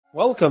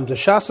Welcome to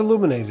Shas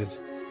Illuminated.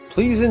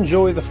 Please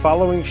enjoy the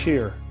following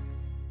shir.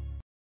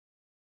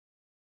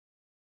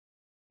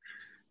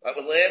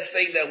 The last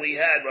thing that we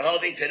had, we're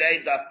holding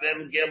today Daf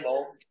Mem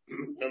Gimel,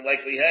 and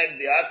like we had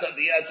the Atam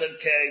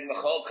Kei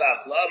Mechol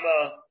Kaf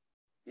Lama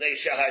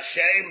Neisha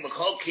Hashem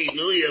Mechol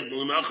Kinuya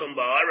Munachim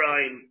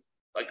Ba'arayin,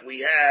 like we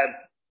had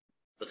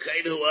the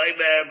Chedu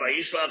Oimer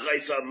Vayishlach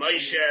Eisa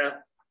Moshe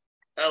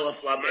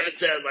Elef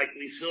Lamenta, like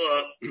we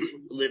saw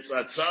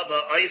Litzat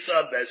Saba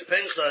Eisa Bez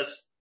Pinchas.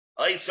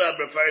 Eisa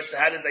refers to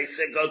how did they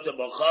go to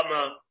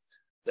Mochama?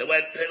 They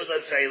went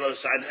Pinchas Elo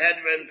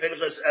Sanhedrin,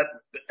 Pinchas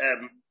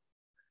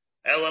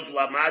Elef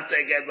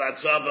Lamate Ged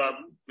Latzava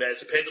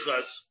Bez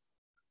Pinchas.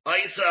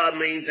 Eisa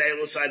means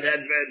Elo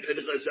Sanhedrin,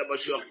 Pinchas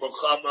Ebashuch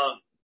Mochama.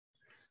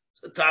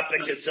 The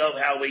topic itself,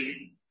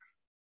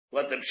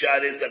 what the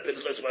pshat is that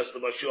Pinchas was the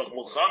Mashuch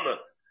Mochama.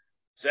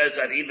 Says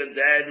that even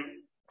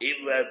then,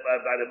 even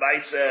by the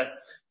Maisa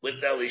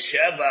with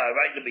Elisheva,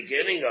 right in the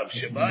beginning of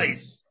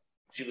Shemais,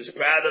 she was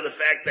proud of the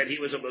fact that he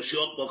was a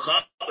Mashuch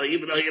Mochama,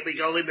 even though he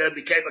only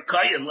became a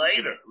Kayan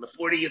later, in the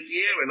 40th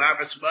year in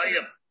Aras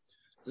Mayim.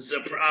 This is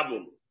a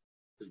problem.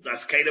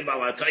 Das Keda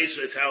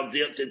Balataisa is how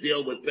to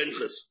deal with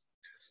Pinchas.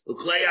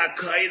 Uklei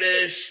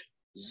HaKadosh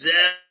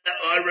Ze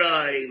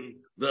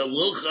Arayin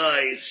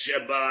Veluchai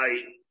Shabai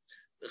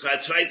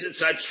Chatzvaitin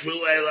Tzatshru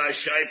Ela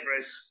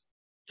Shaypris.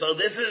 So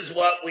this is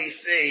what we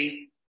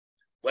see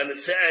when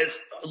it says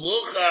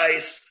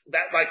Luchais,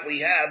 that like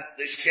we have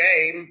the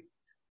shame,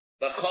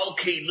 the Chol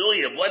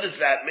Kinuyim. What does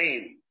that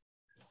mean?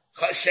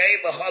 Shame,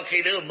 the Chol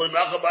Kinuyim,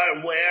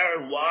 Munachabar, where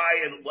and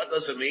why and what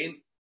does it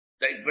mean?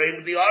 They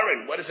bring the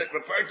Aron. What does it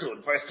refer to? It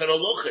refers to the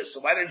Luchas. So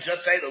why didn't you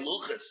just say the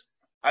Luchas?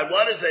 And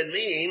what does it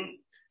mean?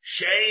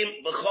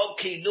 Shame, the Chol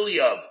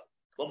Kinuyim.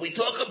 When we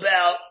talk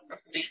about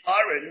the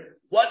Aron,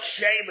 what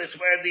shame is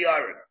wearing the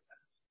Aron?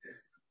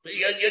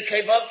 You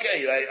came up,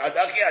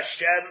 Adaki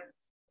Hashem.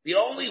 The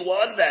only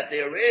one that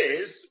there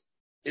is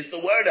the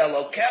word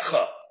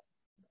Elokecha.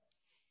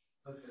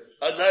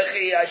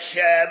 Anachi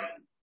Hashem.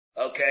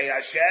 Okay,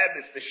 Hashem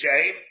is the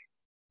shame.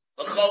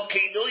 L'chol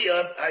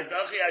kinuyim,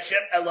 Anachi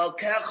Hashem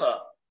Elokecha.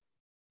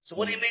 So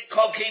what do you mean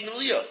Kol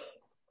kinuyim?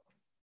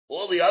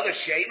 All the other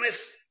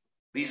shames,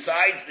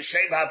 besides the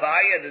shame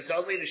Havaya, there's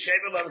only the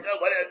shame of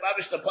Elokecha. What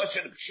is the push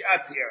of the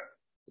pshat here?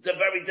 It's a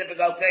very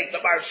difficult thing. The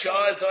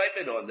Marsha is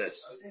open on this.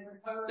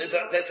 There's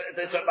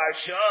a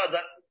Marsha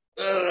that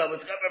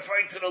it's not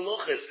referring to the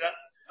Luchas.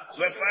 It's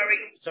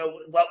referring.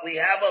 So what we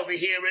have over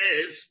here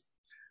is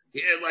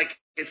here, like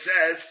it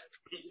says.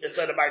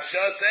 So the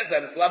Marsha says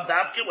that it's Lav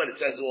Davke when it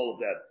says all of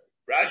that.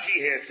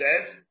 Rashi here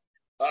says,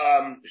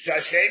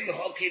 Shashem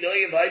B'chol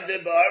Kinuyim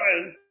Ha'idin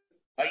B'Aron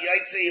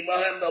Ha'yaytzi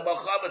Imahem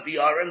B'Machama, the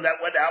Aron that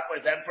went out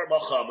with them for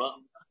Machama.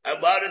 And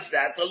what is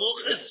that? The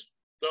Luchas,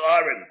 the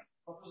Aron.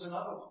 What was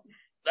another one?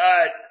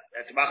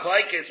 That's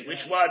machlekes,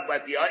 which one,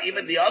 but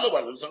even the other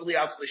one was only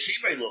out the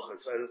Shimei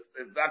Luchas, so it's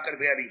not going to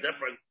be any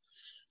different.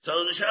 So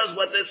it shows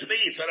what this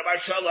means. So the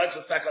Marshal likes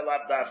to stack a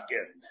lot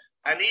Dafke.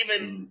 And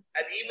even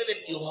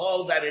if you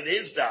hold that it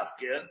is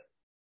Dafke,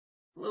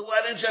 well,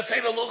 why didn't you just say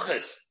the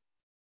Luchas?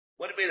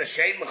 What do you mean, the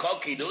Shem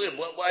Mechol Kinuyim?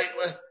 Why,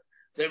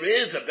 there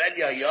is a Ben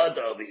Yayada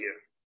over here.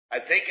 I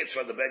think it's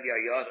from the Ben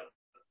Yayada.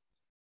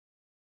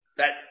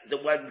 That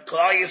when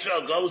Klal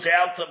Yisrael goes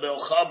out to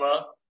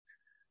Milchama,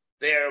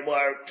 there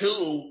were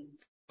two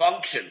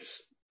functions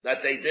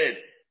that they did.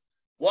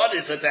 One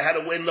is that they had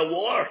to win the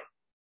war.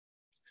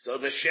 So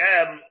the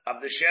Shem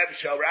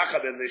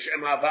Shorachabim, the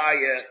Shem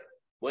Havaya,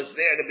 was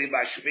there to be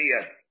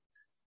Mashpia.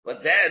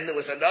 But then there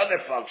was another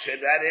function,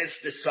 that is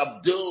to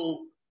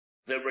subdue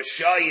the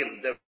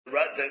Rishayim,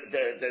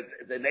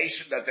 the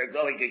nation that they're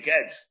going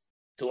against,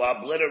 to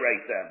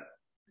obliterate them.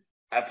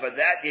 And for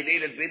that you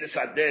needed Midas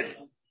Hadin.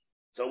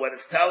 So what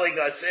it's telling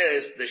us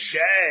is the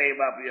shame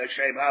of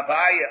Yashem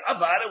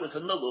Havaya was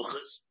in the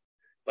Luchas,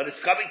 but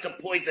it's coming to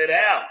point it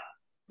out.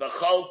 The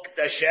Chol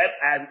Hashem,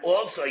 and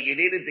also you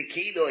needed the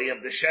Kinoi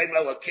of the Shem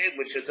Elokim,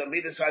 which is a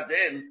Midas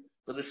Hadin,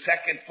 for the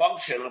second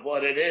function of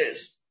what it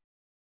is.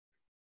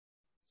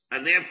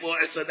 And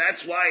therefore, so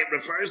that's why it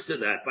refers to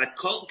that. But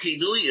Kol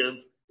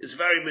Kinuyim is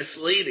very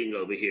misleading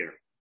over here.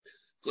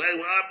 He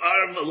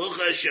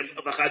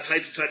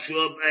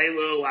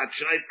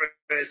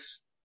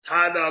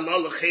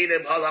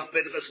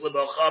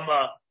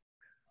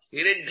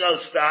didn't go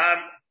stam.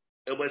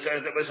 There was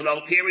an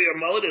ulterior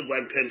motive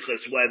when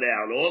Pinchas went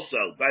out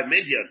also by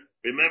Midian.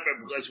 Remember,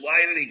 because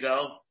why did he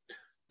go?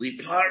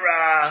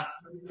 Lipara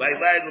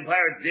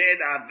did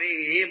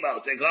Avi Imo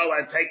to go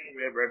and take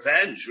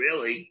revenge,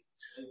 really,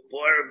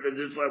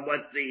 for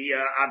what the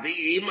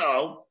Avi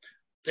Imo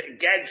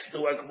against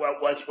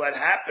what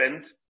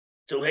happened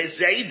to his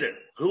Zayden.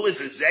 Who is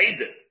his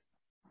Zayden?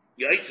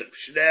 Yosef,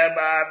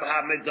 Shneimar,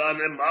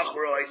 Hamadonim,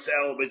 Machro,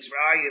 Isel,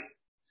 Mitzrayim.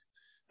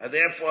 And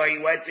therefore he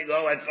went to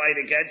go and fight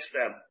against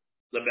them.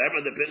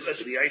 Remember the Pinchas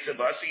of Yosef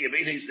Asi, you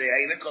mean he's the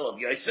Anakel of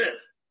Yosef?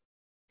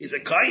 He's a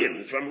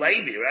Kayan from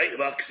Levi, right?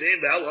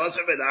 Maksim, El,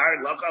 Osef, and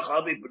Aaron, Lokach,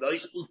 Abi,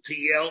 Benois,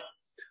 Utiel,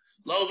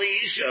 Lo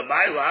Isha,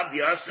 my love,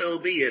 the Asa will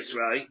be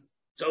Israel.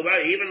 So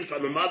right, even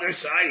from the mother's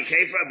side, he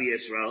came from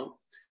Yisrael.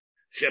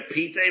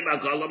 Shepite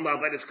Magalam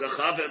Lavenis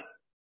Kachavim.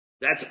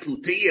 That's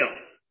Putiya.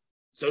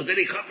 So did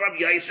he come from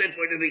Yosef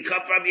or did he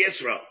come from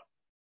Yisrael?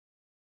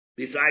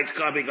 Besides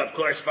coming, of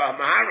course,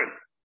 from Aaron.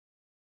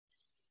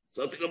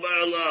 So to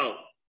Gemara Lo.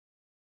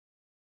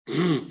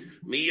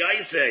 Mi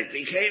Yosef,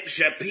 he came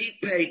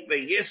Shepite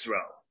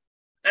Yisrael.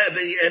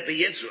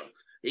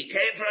 He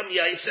came from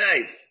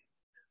Yosef,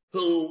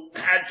 who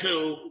had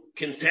to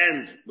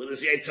contend with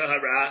his Yetzer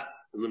Hara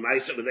in the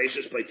Ma'aseh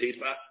B'Neishas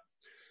Potiphar,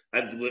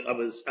 and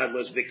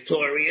was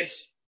victorious.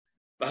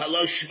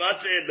 V'halo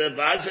Shvatim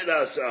mevazid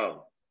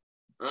aso.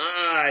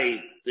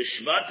 The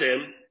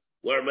Shvatim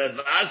were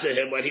mevazid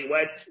him when he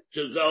went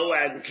to go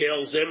and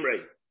kill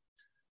Zimri.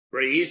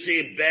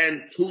 V'yisi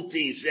ben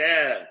tuti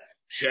zeh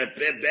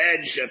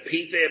ben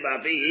shepite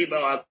b'avi ibo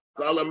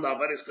akalam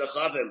b'avaris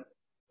kachavim.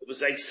 It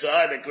was a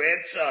son, a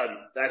grandson,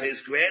 that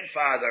his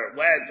grandfather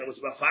went. It was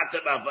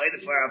Mafatim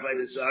Avodah for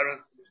Avodah Zarah.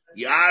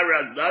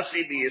 Yarag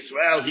Nasi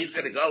B'Yisrael. He's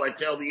going to go and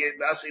tell the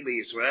Nasi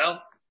B'Yisrael.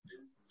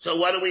 So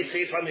what do we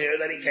see from here?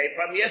 That he came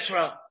from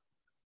Yisrael.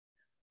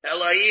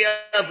 Eloi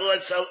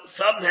Avod. So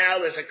somehow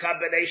there's a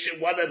combination,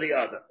 one or the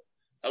other.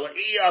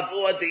 Eloi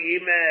Avod the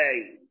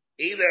Imei.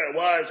 Either it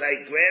was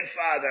a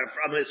grandfather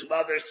from his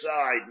mother's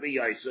side,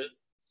 B'Yosef.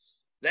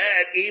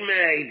 Then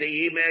Imei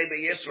the Imei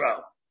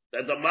B'Yisrael.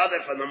 That the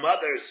mother from the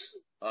mother's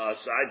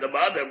side,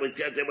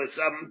 there was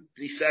some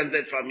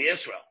descendant from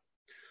Yisrael,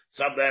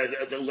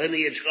 the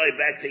lineage going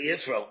back to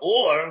Yisrael,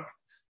 or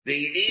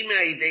the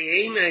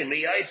Ime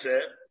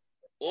Miyasa,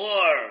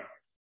 or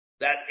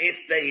that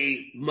if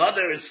the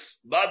mother's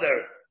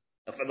mother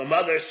from the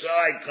mother's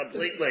side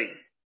completely,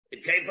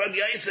 it came from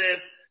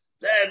Yosef,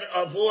 then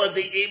avoid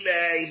the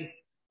Ime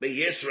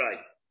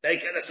Miyisrael.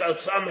 So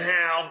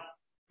somehow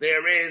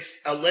there is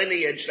a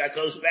lineage that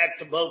goes back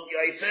to both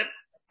Yosef.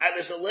 And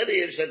there's a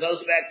lineage that goes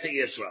back to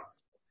Yisrael.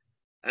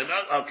 And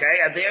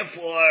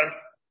therefore,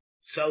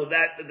 so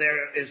that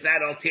there is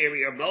that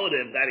ulterior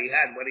motive that he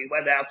had when he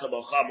went out to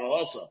Mochama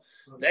also.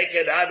 They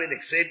could have it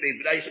except me,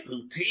 but I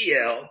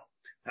Putiel,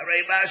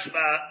 Hare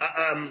Mashma,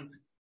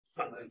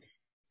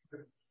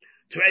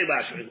 Trey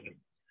Mashma,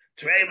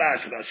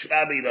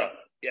 Shmamina.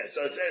 Yeah,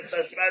 so it's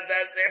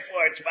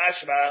therefore it's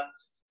Mashma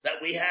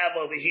that we have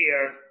over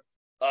here,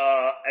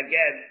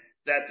 again,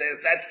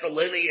 that's the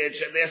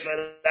lineage, and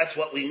that's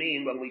what we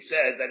mean when we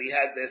said that he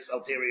had this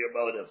ulterior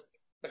motive.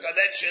 Like I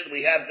mentioned,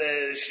 we have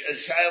the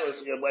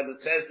Shilas when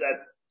it says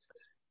that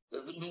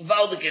the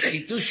Valdige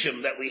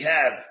Chidushim that we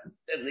have,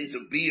 and needs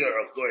a beer,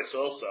 of course,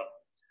 also,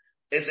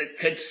 is it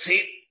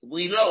conceit.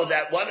 We know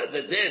that one of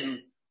the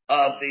din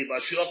of the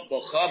Mashiach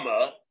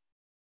Bochama,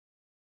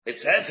 it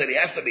says that he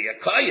has to be a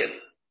Kayin.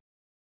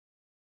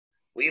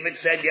 We even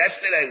said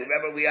yesterday,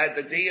 remember we had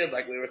the deal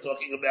like we were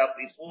talking about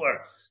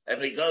before. If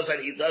he goes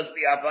and he does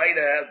the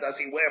Avaida, does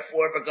he wear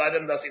 4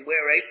 begadim? Does he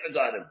wear 8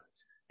 begadim?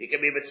 He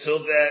can be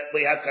mitzvah.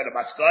 We have kind of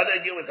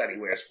maskana in you is that he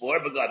wears 4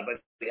 begadim,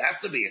 but he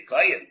has to be a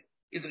kayin.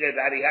 He's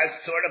that he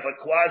has sort of a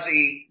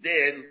quasi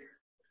din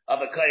of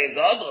a kayin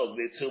gadol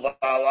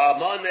mitzvah al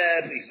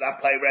he's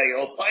not pirei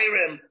or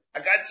pirim.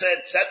 God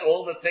said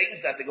all the things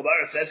that the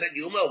Gemara says in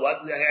Yuma.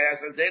 What he has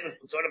a din is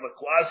sort of a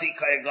quasi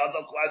kayin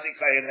gadol, quasi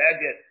kayin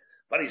heged,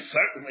 but he's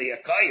certainly a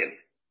kayin.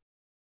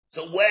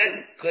 So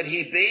when could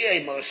he be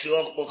a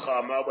Mashiach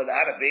Muhammad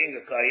without it being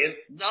a Kayin?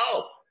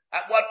 No.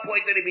 At what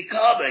point did he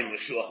become a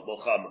Mashiach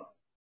Muhammad?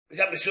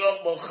 Become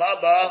Mashiach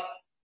Muhammad,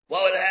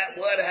 what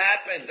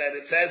happened? That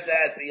it says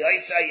that the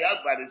Yisai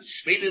Yagban is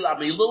Shmini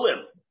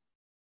Lamiluim.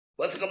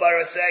 What's the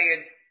Gemara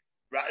saying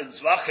in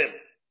Zvachim?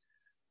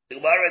 The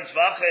Gemara in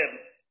Zvachim,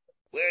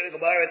 where the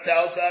Gemara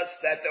tells us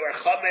that there were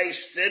Chamesh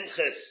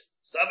Simchas.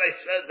 Somebody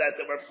said that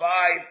there were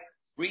 5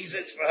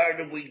 reasons for her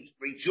to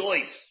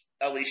rejoice.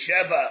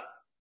 Elisheva.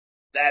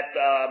 That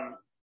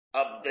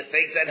of the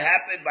things that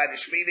happened by the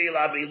Shmini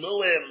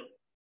Labiluim,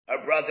 her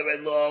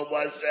brother-in-law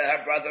was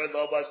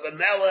the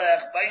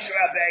Melech, Moshe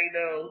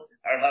Rabbeinu,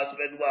 her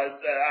husband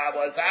was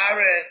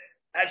Aaron,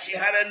 and she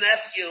had a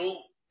nephew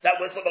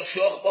that was the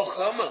Mashiach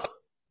Bochama.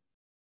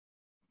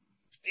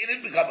 He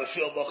didn't become a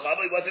Mashiach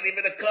Bochama, he wasn't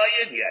even a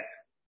Kayin yet.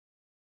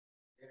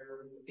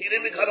 He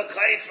didn't become a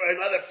Kayin for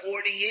another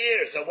 40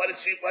 years, so what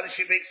is she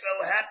being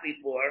so happy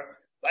for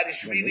by the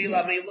Shmini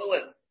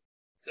Labiluim?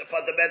 It's a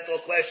fundamental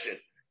question.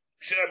 I'm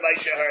sure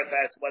Moshe heard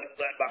that what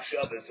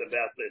Machshav is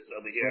about this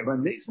over here. I'm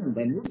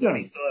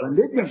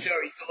sure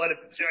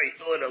he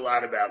thought a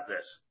lot about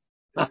this.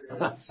 There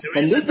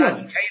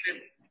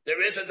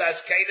is a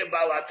Das Kaden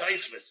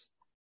Balataismus.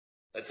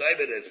 That's how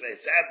it is.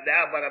 It's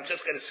now, but I'm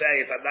just going to say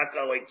it. I'm not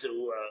going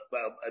to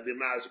be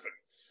masber.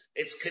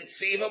 It's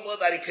conceivable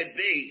that he could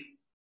be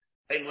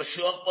a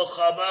Mashiach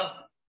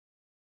Mochama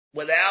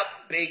without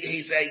being.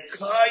 He's a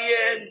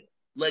Kayin.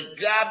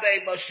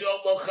 Legabe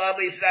Mashiach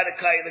Mochama, he's not a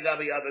Kayin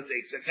legabe other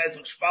things. It has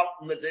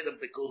spalten the din of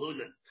the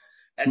Kahuna.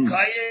 And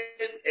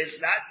Kayin is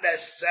not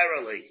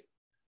necessarily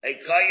a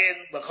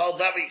Kayin, the whole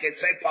number, you can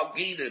say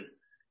Palgidin.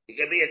 You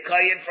can be a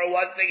Kayin for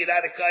one thing, you're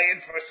not a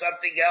Kayin for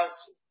something else.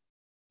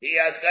 He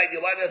has got,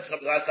 you want to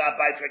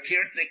by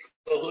Fakirtik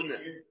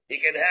Kohuna. He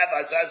can have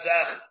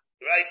Azazach,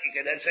 right? He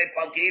can then say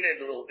Punkina,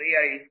 it will be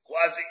a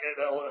quasi,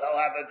 he'll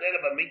have a bit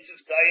of a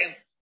mitzvah kayan,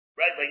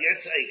 right? But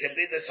you're saying, it can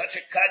be, there's such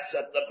a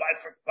concept, the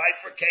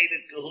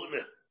bifurcated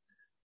Kohuna.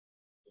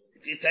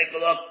 If you take a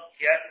look,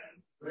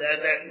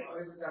 then,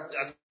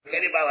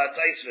 Kenny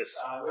Balataisvis.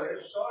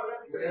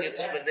 It's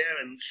over there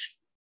in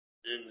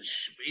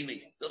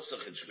Shmini. Looks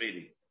like in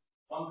Shmini.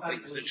 I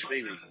think it's in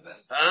Shmini.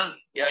 Huh?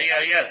 Yeah.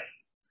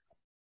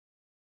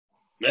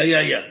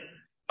 Yeah.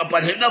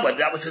 But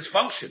that was his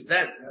function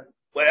then.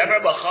 Wherever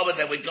Muhammad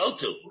that we go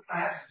to.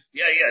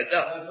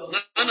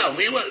 No.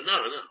 We were,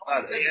 no.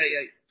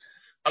 Yeah.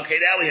 Okay,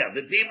 now we have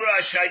the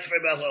Dibra Shait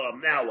for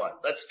Elohim. Now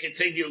what? Let's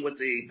continue with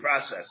the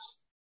process.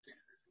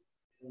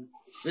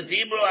 The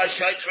Dibra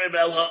Shait for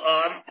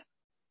Elohim.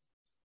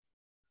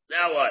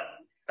 Now what?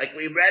 Like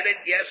we read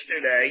it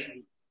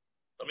yesterday.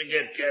 Let me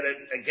get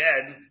it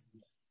again.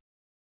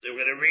 We're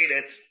going to read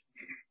it.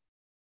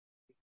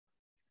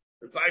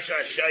 The Parsha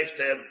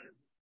Shaiftim.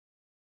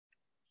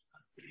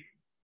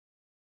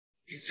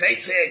 He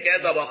says here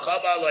again, the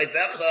Machama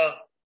Loivecha,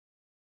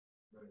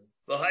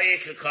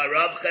 V'hayik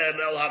Karavchem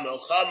El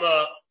HaMelchama,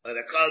 and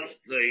it comes,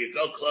 you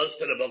go close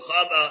to the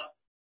Machama,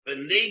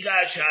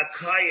 V'nigash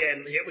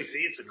HaKayin, here we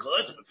see it's a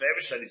close, but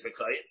favorite study is a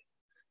Kayin.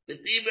 The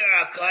Diber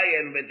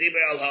HaKayin,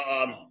 V'diber El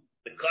Ha'am,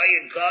 the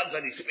Kayin comes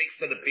and he speaks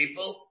to the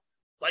people.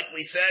 Like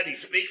we said, he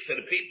speaks to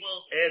the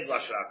people in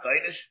Lashon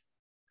HaKodesh.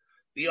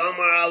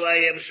 V'yomar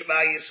Aleim Shema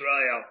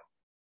Yisrael.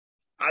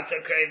 Ata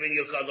Krevin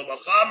Yukad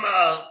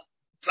L'Machama,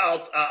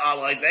 Talt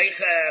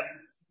Aleivechem,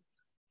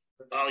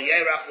 Al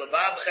Yerach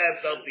L'Bavchem,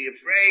 don't be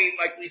afraid,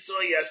 like we saw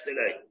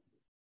yesterday.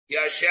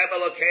 Yashem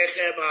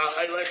Elokechem,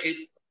 Ha'ilech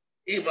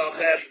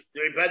Ibachem,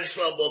 the Rebbe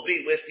Shalom will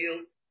be with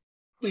you.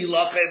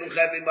 V'lochem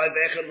L'Chem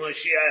Imavechem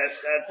L'Shiach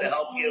Eschem to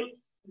help you.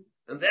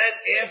 And then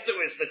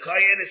afterwards, the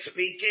Kayan is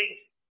speaking.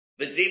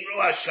 The Dibru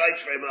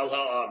HaShaitrim El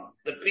Ha'am.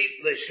 The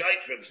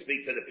Shaitrim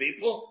speak to the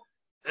people.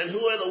 And who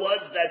are the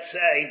ones that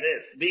say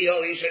this?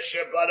 Biho Isha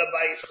Sherbada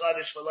Bayis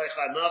Chadish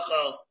V'lecha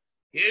Nachal.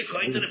 Here,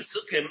 according to the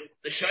Psukim,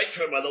 the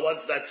Shaitrim are the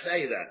ones that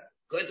say that.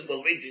 According to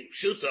the reading,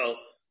 Pshuto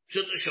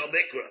Shal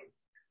Mikra.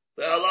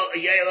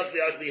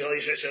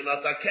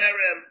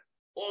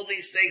 All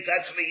these things,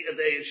 that's the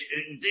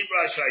Dibru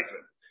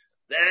HaShaitrim.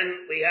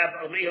 Then we have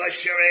Amiha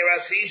Sherei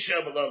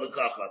Rasisha below the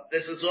Kacha.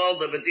 This is all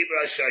the Dibru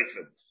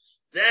HaShaitrim.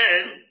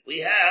 Then we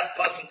have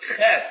Pasuk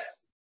Ches.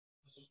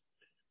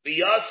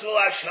 V'yasvu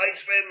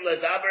HaShaitrim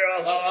ledaber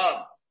al ha'am.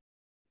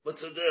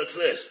 What's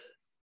this?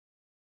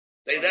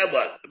 They then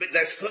what?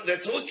 They're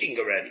talking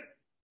already.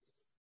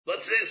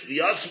 What's this?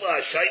 V'yasvu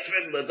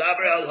HaShaitrim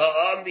ledaber al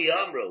ha'am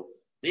v'yamru.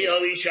 V'ho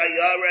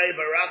ishayare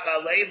barach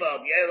ha'leva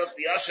v'yelech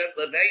v'yashet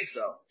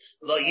leveso.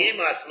 Lo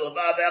yimas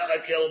levavecha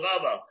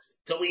kilvava.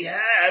 So we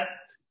have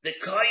the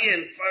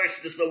Kayin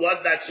first is the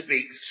one that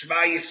speaks,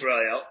 Shema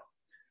Yisrael.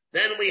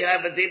 Then we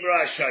have a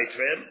Dibra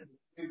HaShaitrim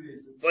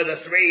for the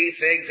three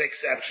things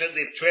exception,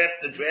 the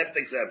draft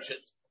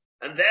exemptions.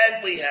 And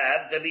then we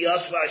have the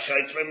V'yasvu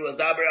HaShaitrim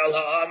l'daber al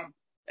ha'am,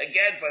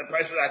 again for the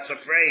person that's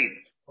afraid.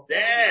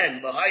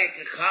 Then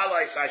V'hayik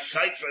Chalais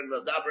HaShaitrim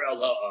l'daber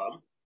al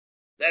ha'am.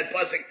 Then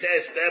Pasuk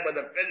Tes, then when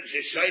the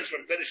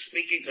Shaitrim finish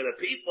speaking to the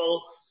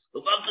people,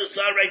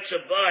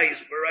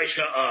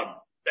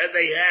 then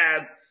they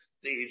have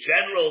the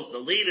generals, the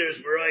leaders,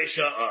 B'rosh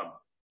ha'am.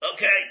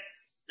 Okay.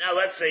 Now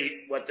let's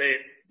see what the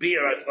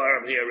Biur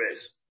Farm here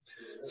is.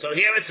 So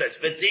here it says,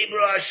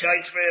 V'dibru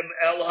HaShaitrim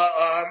El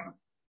Ha'am.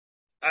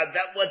 And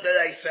that, what did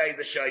I say,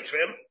 the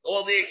Shaitrim?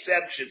 All the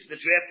exemptions, the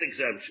draft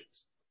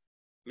exemptions.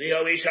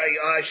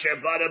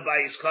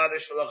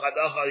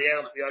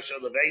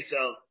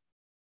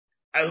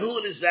 And who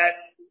is that?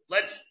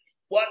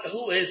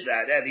 Who is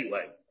that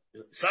anyway?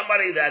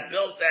 Somebody that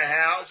built a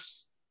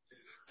house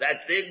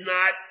that did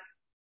not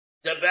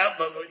develop,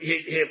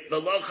 he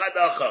built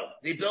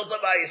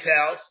it by his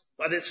house,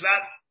 but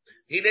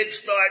he didn't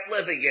start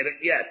living in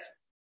it yet.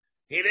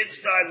 So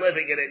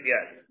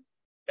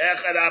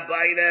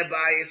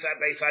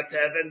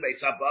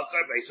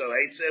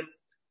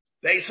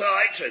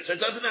it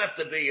doesn't have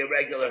to be a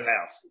regular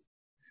house.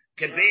 It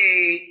could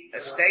be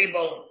a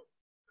stable,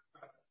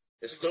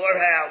 a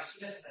storehouse,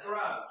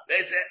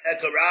 a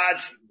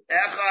garage,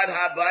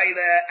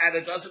 and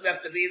it doesn't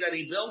have to be that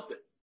he built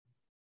it.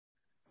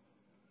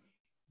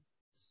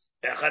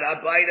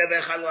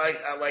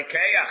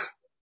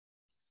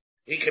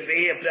 He could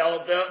be a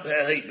builder,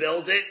 he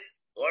built it,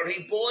 or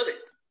he bought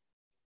it.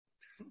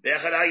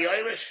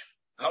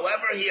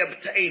 However he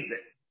obtained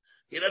it.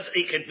 He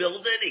could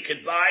build it, he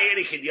could buy it,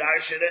 he could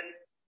yarshit it.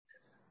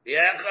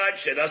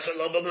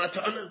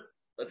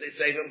 But they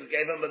say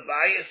gave him a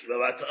bias,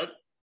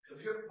 If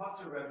you're part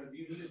of revenue,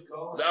 you should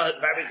go. No,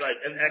 very good.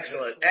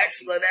 Excellent.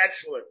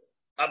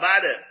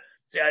 About it.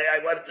 See, I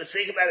wanted to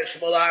think about it,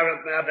 Shmuel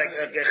Arendt,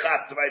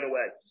 Gechat right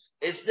away.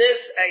 Is this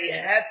a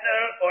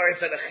heter or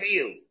is it a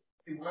chiyuv?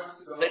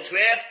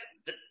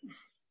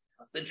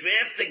 The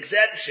draft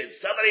exemption.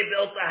 Somebody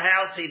built a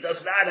house, he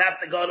does not have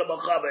to go to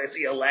Mechama. Is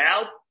he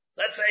allowed?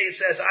 Let's say he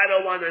says, I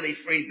don't want any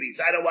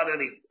freebies. I don't want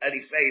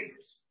any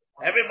favors.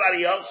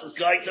 Everybody else is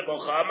going to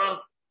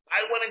Milchama.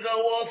 I want to go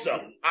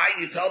also.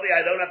 You told me I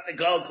don't have to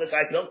go because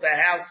I built a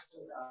house.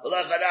 I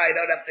don't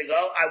have to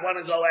go. I want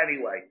to go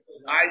anyway.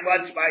 I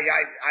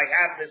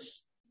have this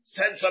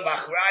sense of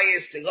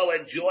achrayus to go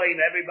and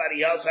join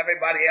everybody else.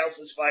 Everybody else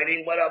is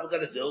fighting. What am I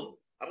going to do?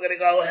 I'm going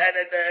to go ahead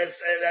and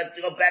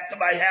go back to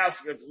my house.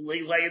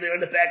 Lay there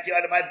in the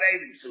backyard of my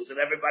bathing suit, and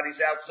everybody's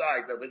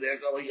outside over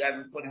there going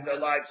and putting their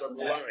lives on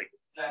the line.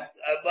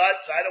 But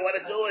I don't want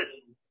to do it.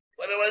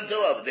 What do I want to do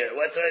over there?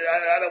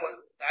 I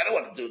don't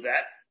want to do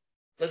that.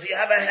 Does he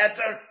have a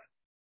heter?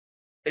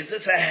 Is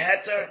this a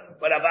heter?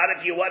 But about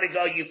if you want to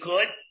go, you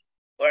could,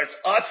 or it's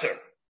usher.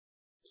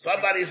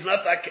 Somebody's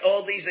not like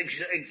all these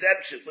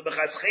exemptions. The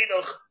B'chas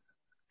Chinuch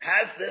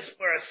has this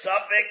for a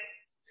suffix.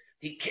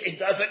 He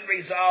doesn't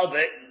resolve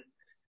it.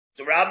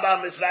 The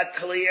Rambam is not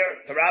clear.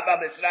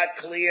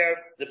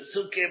 The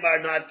Pesukim are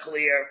not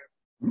clear.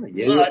 But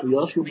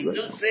we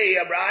do see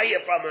a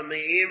raya from a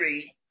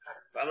Meiri.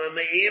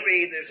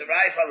 There's a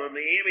raya from a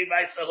Meiri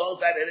by Sahol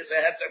that it is a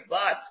heter,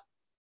 but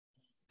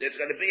there's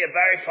going to be a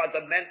very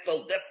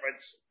fundamental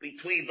difference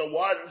between the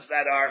ones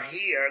that are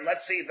here.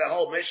 Let's see the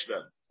whole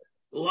Mishnah.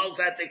 Who holds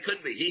that they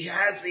could be. He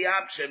has the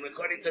option,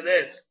 according to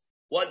this.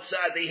 One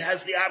side, he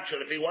has the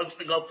option. If he wants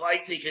to go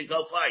fight, he can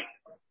go fight.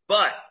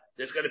 But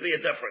there's going to be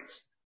a difference.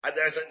 And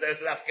there's an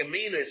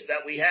afkaminas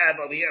that we have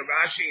over here,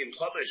 Rashi and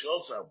Chumash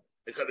also.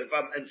 Because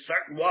in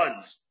certain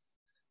ones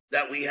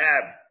that we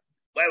have.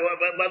 But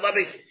let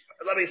me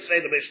say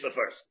the Mishnah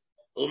first.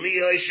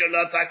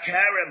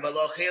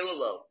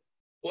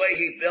 Boy,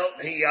 he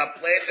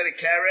planted a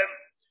kerem.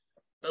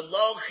 The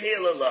lo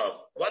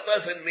chilalo. What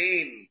does it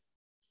mean?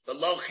 The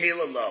lo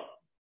chilalo.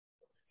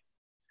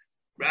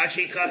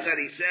 Rashi comes and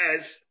he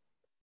says,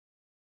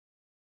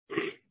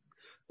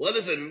 what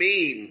does it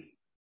mean?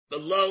 The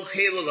lo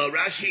chilalo.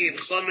 Rashi in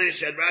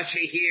Chumash and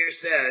Rashi here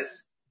says,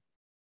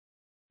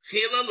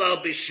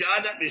 chilalo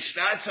b'shana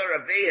b'shnas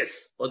haraveis,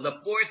 on the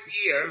 4th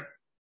year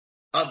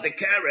of the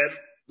kerem,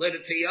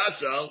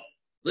 l'netiyaso.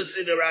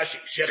 Listen to Rashi.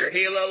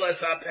 Shechilal es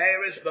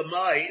haperis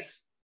b'mais.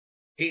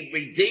 He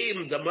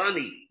redeemed the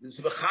money. He's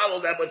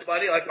mechalal them with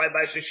money like by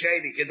Meiser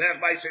Sheni. He can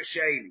have Meiser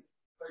Sheni.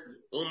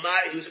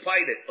 Umay, who's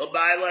fighting?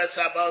 Umayla es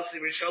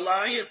habalsi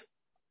rishalayim.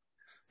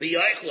 The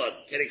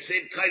Yeichlon can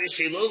exceed Kaddish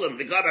Hilulim.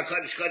 The God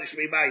Kaddish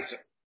Meiser.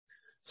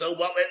 So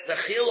what the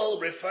Chilul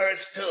refers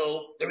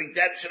to the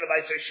redemption of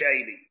Meiser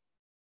Sheni.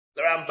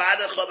 The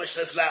Ramban and Chumash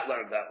does not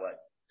learn that way.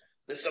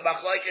 This is a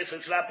machlokes,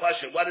 it's not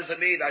pashut. What does it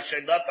mean?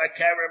 Ashenata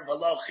kerem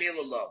below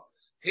chilalo.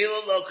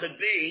 Chilalo could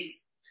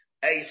be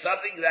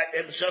something that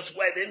it just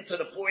went into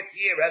the 4th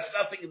year. It has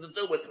nothing to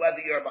do with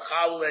whether you're a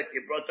machalit,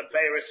 you brought the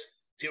Paris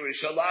to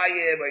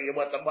Yerushalayim, or you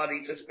want the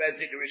money to spend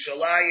in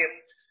Yerushalayim.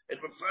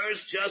 It refers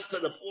just to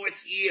the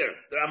 4th year.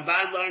 The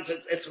Ramban learns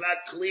it's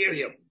not clear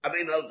here. I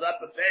mean, not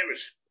the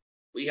Paris.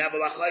 We have a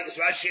machlokes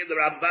Rashi and the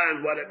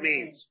Ramban what it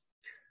means.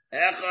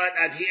 Echad,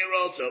 and here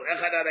also,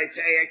 Echad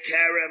Areteya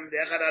Kerem,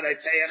 Echad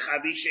Areteya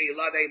Chavisha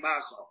Yilade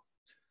Macho.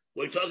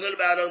 We're talking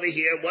about over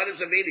here, what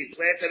does it mean? He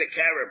planted a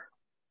Kerem.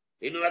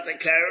 He knew about the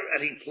Kerem,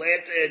 and he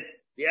planted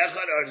the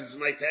Echad or his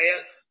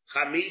Mateya,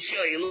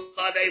 Chamisha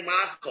Yilade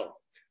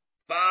Macho.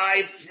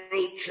 5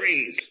 fruit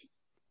trees.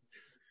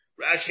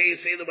 Rashi,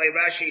 see the way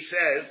Rashi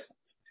says,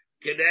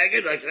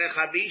 Kedeged, like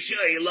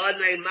Chavisha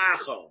Yilade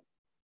Macho.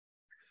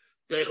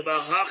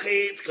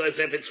 Because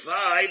if it's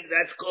 5,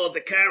 that's called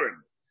the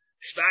Kerem.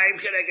 Shtayim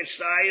keneged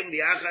shtayim, the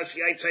achas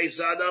yaitzei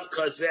zadav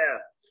kazer.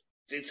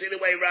 So you see the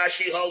way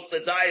Rashi holds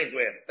the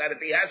diagram, that if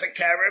he has a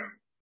kerem,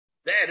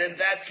 then in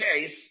that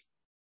case,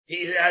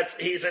 he's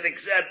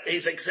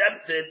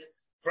exempted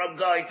from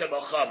going to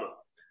Milchama.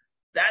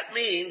 That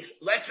means,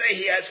 let's say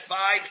he has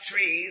 5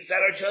 trees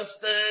that are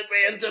just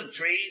random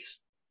trees.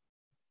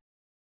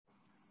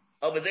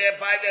 Over there,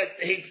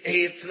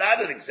 it's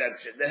not an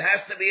exemption. It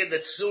has to be in the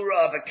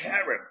tzura of a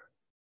kerem.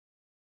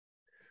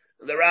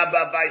 The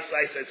Rambam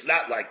says it's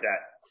not like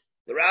that.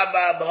 The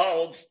Rambam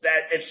holds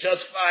that it's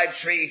just 5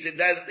 trees. He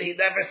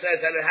never says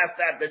that it has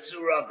to have the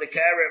tzura of the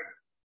kerem.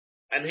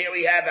 And here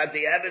we have at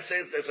the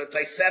emissaries, there's a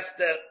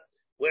Tosefta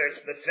where it's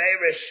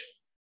beferish.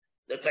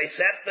 The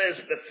Tosefta is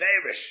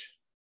beferish,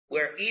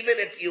 where even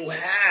if you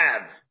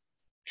have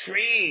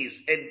trees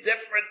in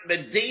different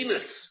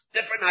medinas,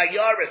 different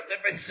hayaris,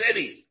 different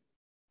cities,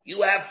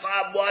 you have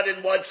one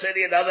in one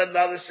city, another in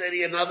another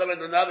city, another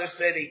in another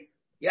city.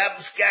 You have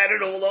them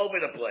scattered all over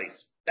the place.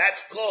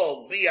 That's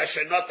called via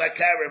shenata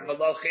kerem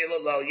below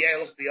chilalo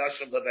yeluch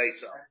biyashim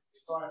levesa.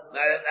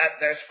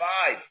 There's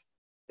 5,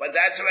 but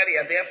that's already.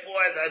 And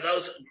therefore,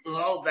 those who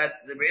hold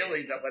that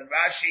really that when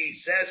Rashi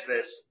says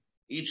this,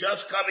 he's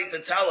just coming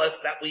to tell us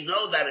that we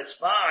know that it's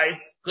 5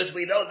 because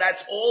we know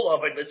that's all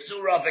over the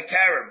tzura of the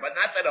kerem, but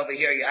not that over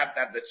here you have to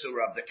have the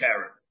tzura of the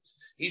kerem.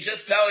 He's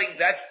just telling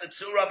that's the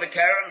tzura of the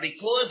kerem.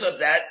 Because of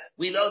that,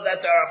 we know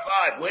that there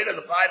are 5. Where do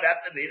the 5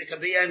 have to be? It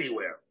can be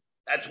anywhere.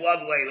 That's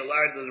one way to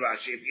learn the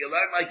Rashi. If you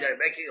learn like that,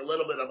 making a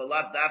little bit of a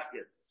lot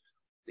dafkin.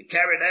 The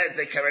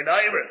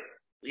Karenayra.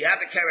 We have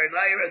a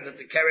Karenayra,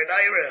 that the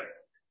Karenayra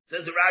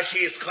Says the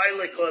Rashi is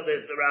chaylik or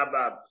the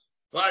Rambam.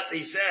 But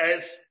he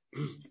says,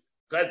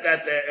 that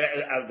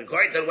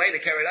according to the way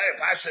the Karenaya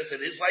Pashas,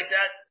 it is like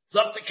that.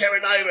 Some the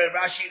Karenaya and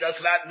Rashi does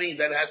not mean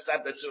that it has to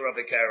have the tzur of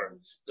a Karen.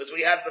 Because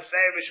we have the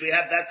Farish, we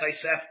have that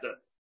Taisefta.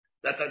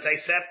 That the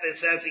Taisefta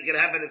says you can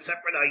have it in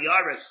separate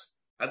Ayaris,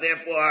 and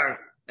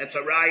therefore it's a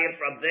raya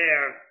from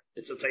there.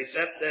 It's a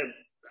Taisefta,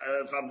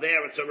 from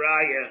there it's a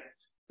raya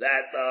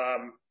that,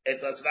 it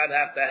does not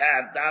have to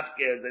have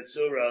Dafke, the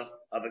tzura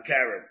of a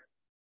Karen.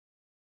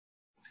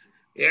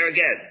 Here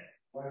again.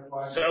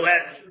 So,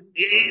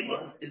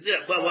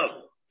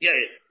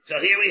 So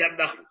here we have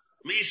nothing.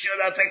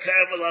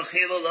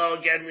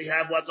 Again, we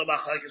have what the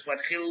machlokes, what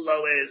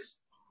chilul is.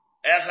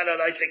 Echad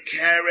adayte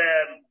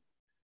kerem,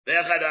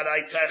 echad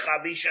adayte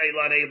chamisha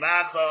ilanei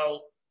machol.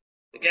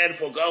 Again,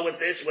 if we'll go with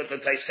this, with the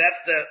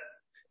Taisefta,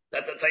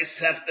 that the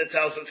Taisefta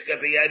tells us it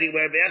can be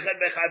anywhere. Echad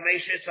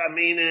bechameshes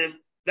aminim,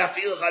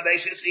 nafil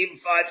chameshes, even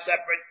 5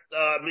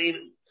 separate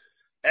meaning.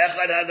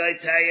 Echad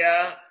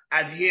adayteya,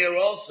 and here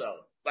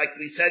also, like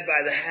we said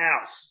by the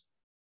house.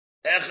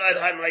 Echad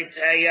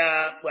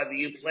hamayteya, whether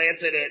you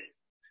planted it.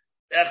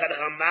 Echad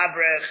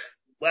hamabrech,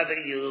 whether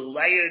you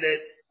layered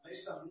it.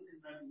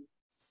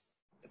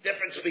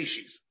 Different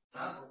species.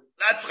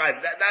 Not five,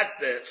 not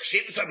the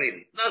sheep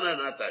samim. No,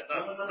 not that. No.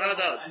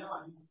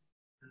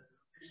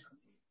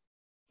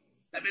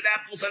 I mean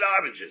apples and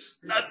oranges.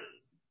 No.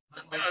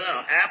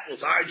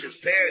 Apples, oranges,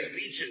 pears,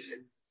 peaches.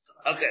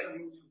 Okay.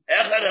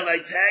 Echad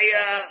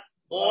hamayteya.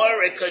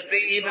 Or it could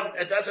be even,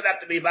 it doesn't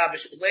have to be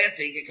babish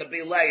planting, it could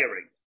be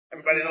layering.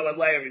 Everybody knows what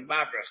layering,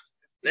 mabrach.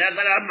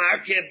 Ne'echad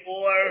market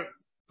or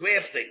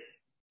grafting.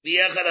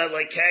 Ne'echad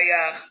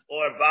lekeach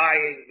or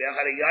buying.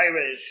 Ne'echad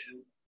yirish.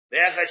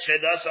 Ne'echad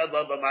shedasad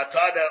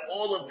matada.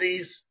 All of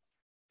these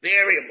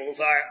variables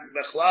are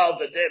mechlal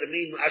the din. I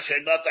mean,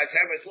 asher not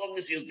as long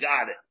as you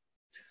got it.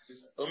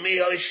 Umi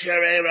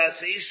osherei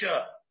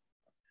rasisha.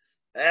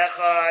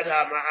 Echad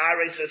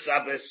ha'ma'aris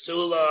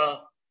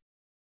esabesula.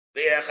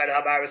 Ve'echad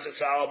habaris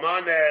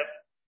ha'almane,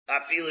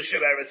 afilu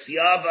shemeretz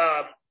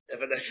yavam, if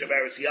the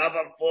shemeretz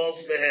yavam falls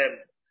to him,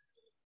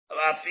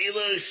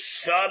 afilu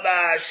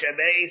shama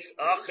shemeis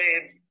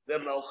achim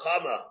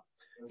v'melchama,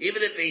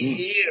 even if he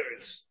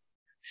hears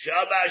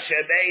shama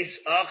shemeis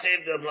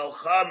achim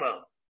v'melchama,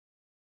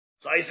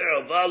 chayzer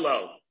obalo,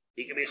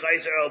 he can be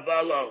chayzer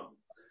obalo,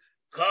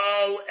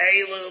 kol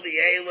elu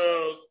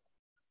v'elu,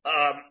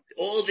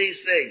 all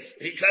these things.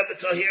 He comes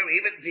to here,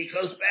 even if he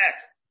goes back.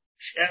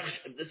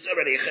 This is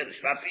already a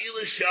chiddush.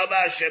 Vafilu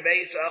shama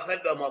shemeis achim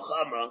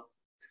b'malchama.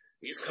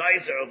 He's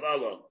chayzer of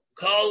Allah.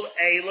 Kol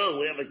elu.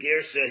 We have a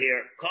gersa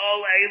here.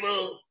 Kol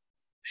elu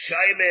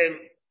shaymin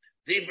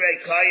divrei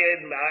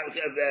kayin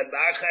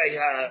ma'archei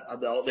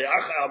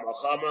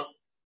ha'malchama.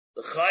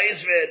 The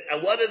chayzrin.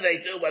 And what do they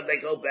do when they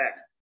go back?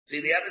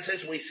 See, the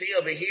emphasis we see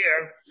over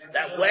here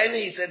that when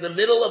he's in the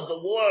middle of the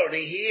war and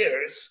he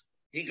hears,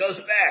 he goes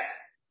back.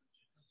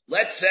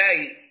 Let's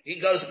say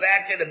he goes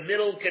back in the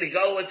middle. Can he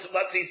go once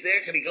he's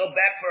there? Can he go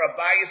back for a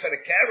bias and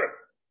a keren?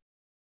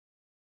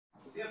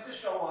 Does he have to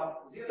show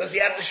up? Does he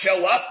have to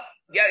show up?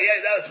 Yeah,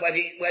 that's when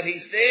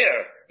he's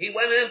there. He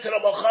went into the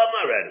Mocham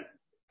already,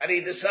 and he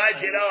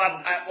decides,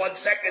 I one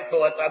second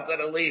thought I'm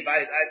going to leave.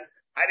 I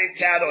didn't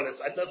count on this.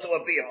 I thought it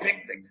would be a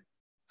picnic.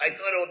 I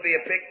thought it would be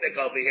a picnic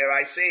over here.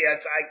 I see.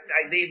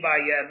 I need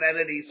my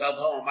amenities of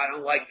home. I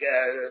don't like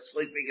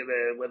sleeping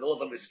with all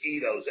the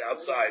mosquitoes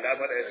outside. I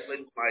want to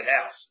sleep in my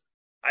house.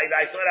 I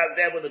thought I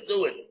was able to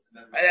do it.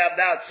 I am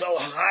now. It's so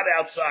hot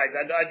outside.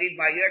 I need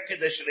my air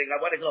conditioning.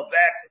 I want to go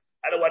back.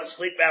 I don't want to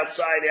sleep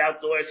outside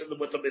outdoors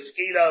with the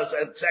mosquitoes.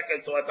 And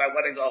second thought, I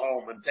want to go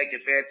home and take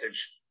advantage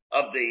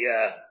of the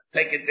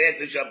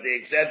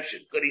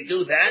exemption. Could he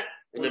do that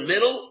in the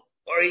middle?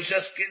 Or he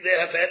just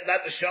has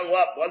not to show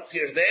up once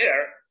you're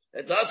there?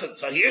 It doesn't.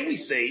 So here we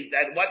see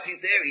that once he's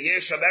there, he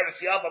hears Shemeres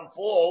Yavam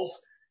falls,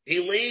 he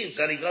leaves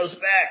and he goes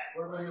back.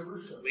 What about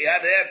Yerusha? We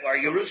have there, or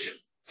Yerusha.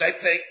 Same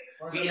thing.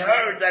 He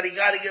heard that he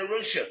got a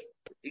Yerusha.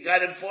 He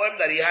got informed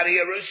that he had a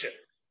Yerusha.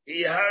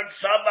 He heard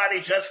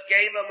somebody just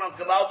gave him a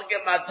Gemaldige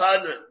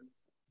Matana.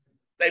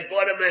 They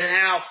bought him a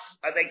house,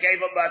 and they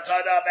gave him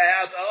Matana of a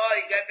house. Oh,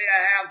 he gave me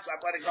a house. I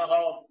want to go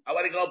home. I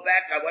want to go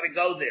back. I want to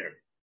go there.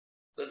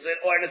 Does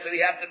he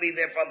have to be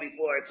there from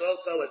before? It's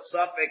also a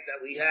suffix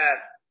that we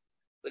have.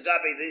 The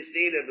Gabi, these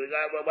needed,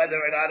 whether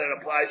or not it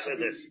applies to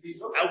this.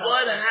 And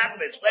what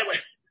happens?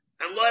 Wait.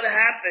 And what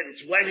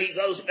happens when he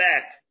goes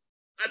back?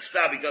 Not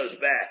stop, he goes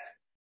back.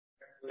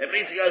 It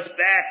means he goes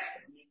back.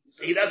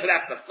 He doesn't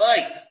have to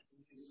fight.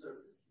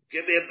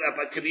 Give me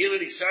a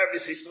community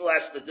service he still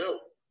has to do.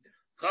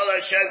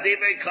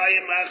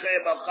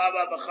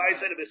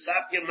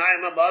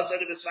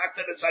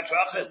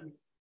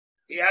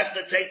 He has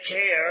to take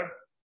care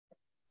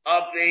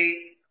of the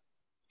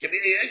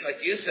community,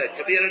 like you said,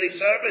 community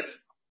service.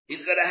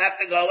 He's going to have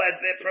to go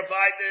and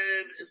provide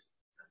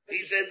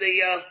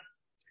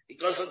he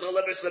goes and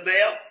delivers the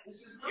mail.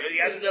 He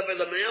has to deliver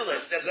the mail.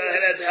 He's going to go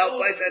ahead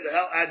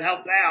and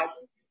help out.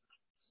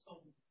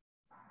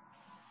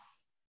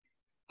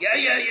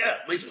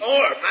 Yeah.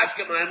 Or,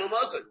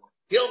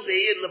 he'll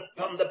be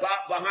from the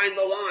behind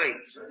the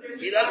lines.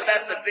 He doesn't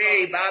have to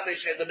be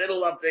Babish in the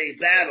middle of the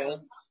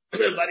battle,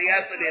 but he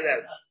has to be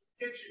there.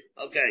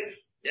 Okay.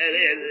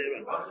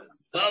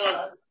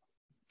 Well,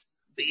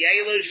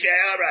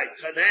 alright.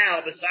 So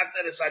now,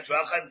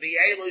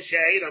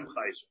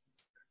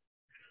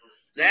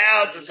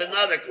 now there's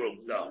another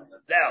group, though.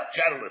 Now,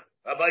 gentlemen,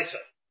 Rabbi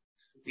said,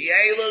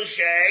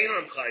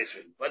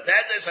 but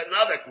then there's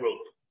another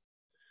group.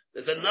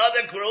 There's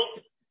another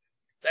group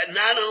that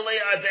not only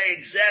are they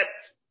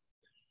exempt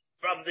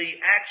from the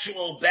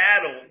actual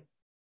battle,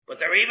 but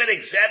they're even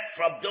exempt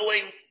from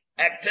doing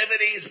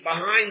activities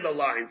behind the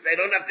lines. They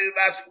don't have to be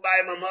masked by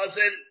a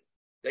mamazin.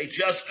 They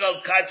just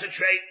go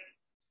concentrate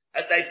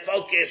and they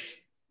focus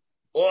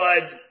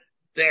on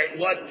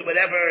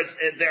whatever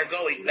they're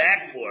going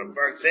back for.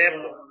 For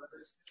example,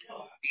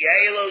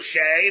 I'm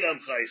sorry, I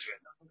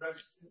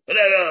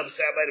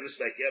made a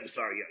mistake. I'm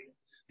sorry.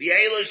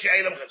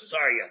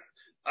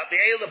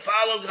 The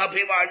following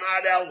people are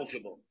not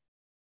eligible.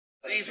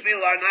 These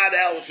people are not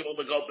eligible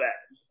to go back.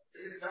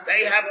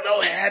 They have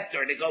no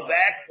heter to go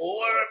back,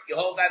 or if you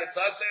hold that it's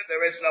usher,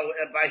 there is no,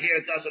 by here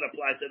it doesn't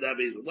apply to them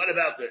either. What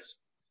about this?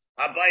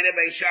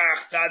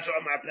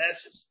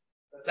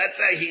 Let's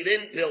say he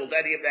didn't build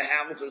any of the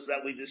houses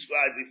that we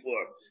described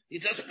before. He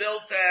just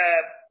built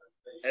an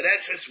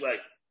entranceway.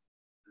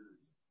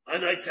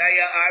 Let's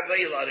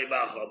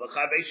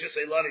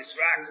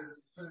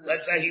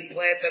say he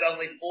planted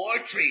only 4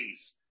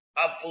 trees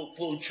of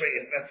fruit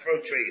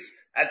trees,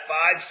 and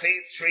 5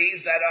 seed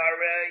trees that are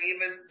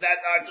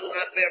do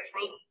not bear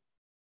fruit.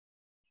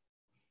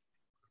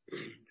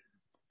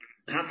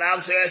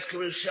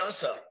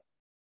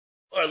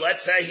 Or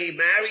let's say he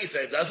marries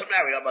her, doesn't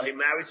marry her, but he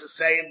marries the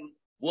same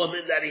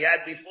woman that he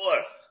had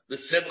before. The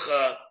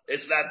simcha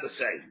is not the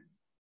same.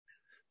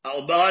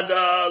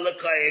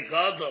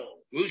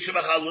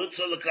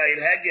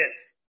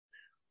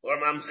 Or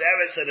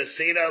mamzeres and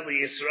asina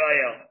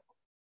Yisrael.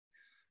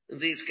 In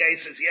these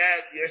cases,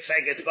 you're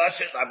saying it's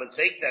bashit. I would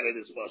think that it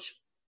is bashit,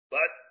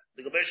 but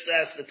the Mishnah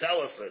has to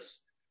tell us this.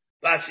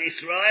 Bas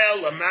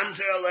Yisrael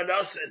lamamzer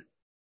lenosin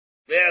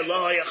ver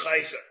lo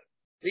yachayser.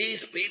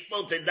 These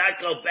people did not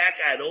go back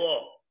at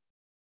all.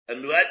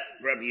 And what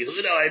Rabbi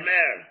Yehuda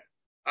Omer,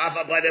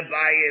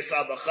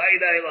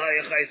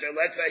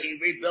 let's say he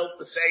rebuilt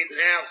the same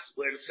house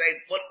with the same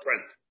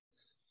footprint.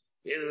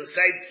 It was the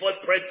same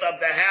footprint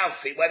of the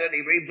house. He went and he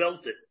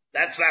rebuilt it.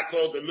 That's not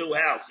called a new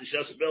house. He's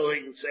just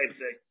building the same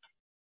thing.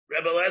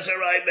 Rebbe Lezer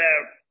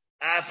Reimer,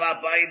 Afa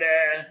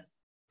Baide,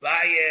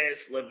 Bayes,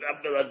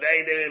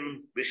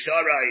 Levedim,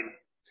 B'Shoraim.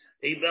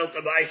 He built the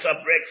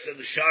Maisa bricks in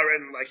the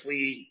Sharon, like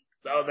we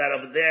know that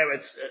over there.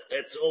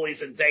 It's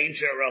always in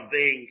danger of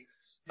being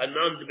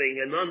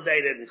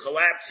inundated and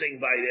collapsing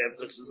by there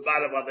because it's the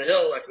bottom of the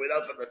hill, like we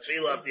know from the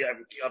tefillah of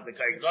the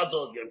Kohen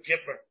Gadol, Yom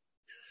Kippur.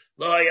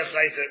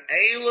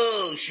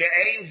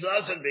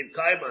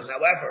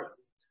 However,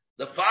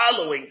 the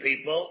following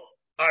people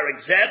are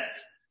exempt,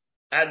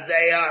 and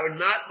they are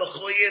not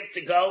mechuyev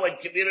to go in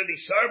community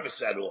service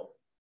at all.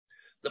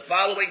 The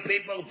following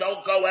people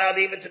don't go out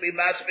even to be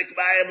masmik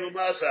bayim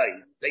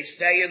lumazai. They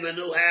stay in the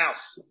new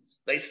house.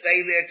 They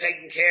stay there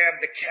taking care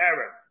of the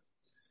karen.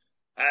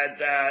 And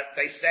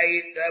they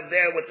stay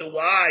there with the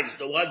wives,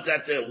 the ones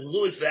that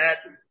who is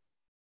that?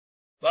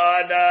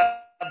 But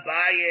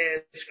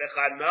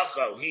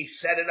he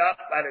set it up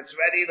and it's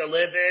ready to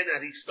live in,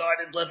 and he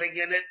started living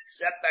in it,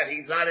 except that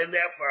he's not in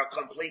there for a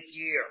complete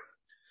year.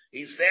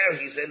 He's there,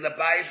 he's in the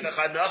bayis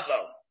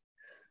v'chanocho.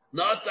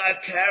 Not a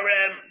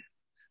karen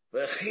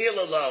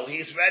v'chilalo.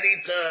 He's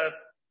ready to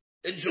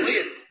enjoy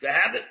it, to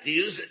have it, to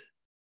use it.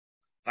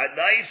 And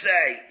I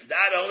say,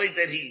 not only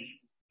did he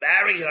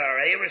marry her,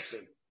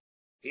 Emerson,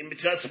 he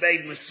just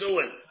made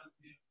Mesuin.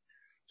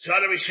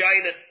 Shana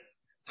Rishayna,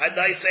 and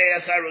I say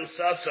as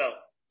Arusaso,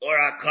 or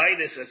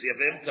Akainis as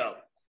Yavimto.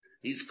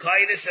 He's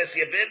Kainis as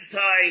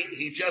Yavimtai,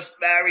 he just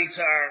marries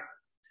her.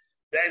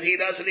 Then he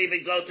doesn't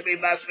even go to be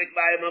Masmik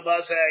Bayim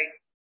Abase.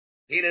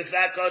 He does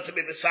not go to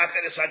be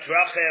Besakenis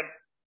Adrachim.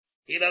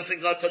 He doesn't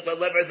go to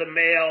deliver the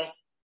mail.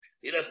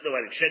 He doesn't do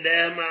anything.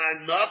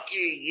 Shadema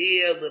Noki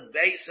Yil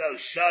Lebeso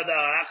Shada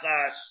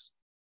Achas.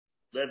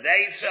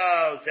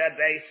 Lebeso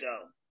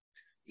Zebeso.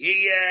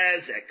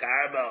 Yiyeh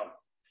Zekarbo.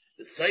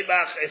 The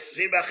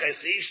Sibach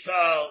es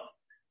Ishto.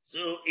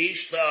 Zu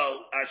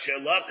Ishto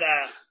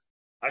Ashelokach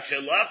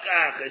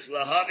is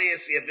Lahavi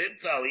es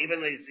Yavimto.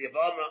 Even as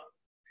Yavoma.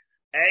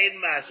 These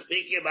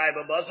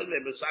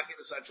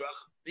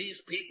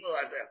people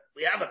are there.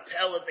 We have a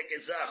Pel at the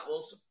Gazach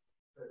also.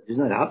 It's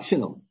not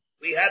optional.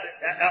 We have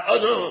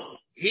no,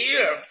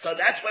 here. So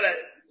that's what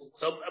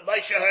so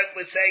Moshe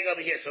was saying over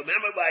here. So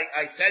remember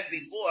I said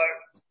before,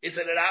 is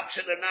it an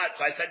option or not?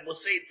 So I said, we'll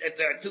see if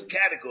there are 2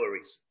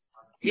 categories.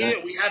 Here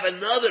we have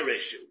another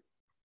issue.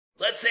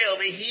 Let's say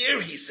over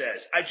here, he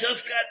says, I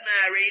just got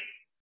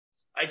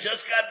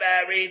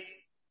married,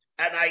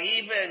 and I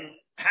even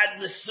had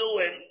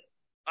Nesuin.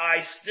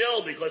 I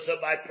still, because of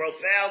my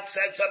profound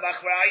sense of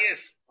achrayus,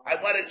 I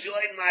want to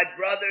join my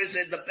brothers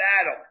in the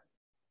battle.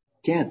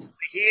 Can't.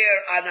 here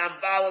and I'm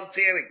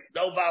volunteering.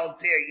 No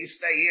volunteer. You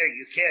stay here.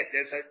 You can't.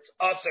 It's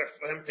usher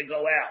for him to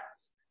go out.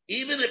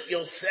 Even if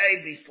you'll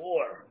say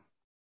before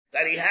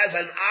that he has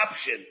an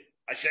option,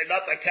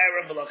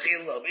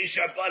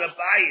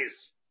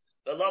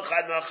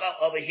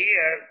 over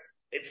here,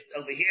 it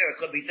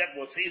could be different.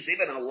 We'll see it's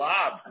even a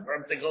lob for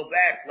him to go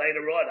back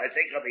later on. I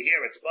think over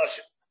here it's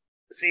pushing.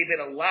 It's even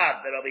a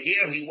lob that over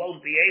here he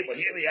won't be able.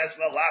 Here he has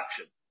no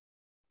option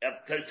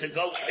to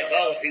go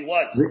if he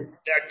wants.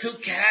 There are two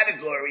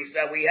categories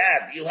that we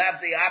have. You have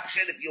the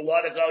option if you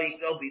want to go, you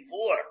can go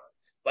before,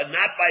 but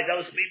not by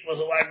those people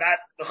who are not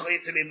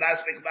mechlit to be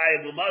masmik by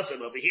a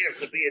Muslim. Over here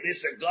it could be an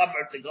Isser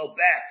Gomer to go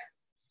back.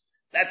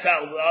 That's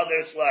how the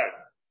others learn.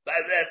 But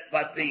that's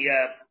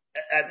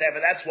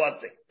one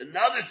thing.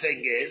 Another thing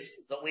is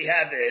that we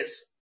have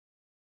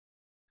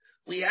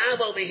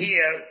over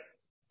here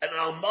an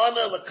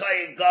almana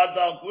l'kayin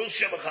gadol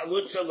grusha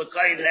v'chalutza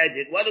l'kayin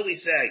hedid. What do we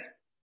say?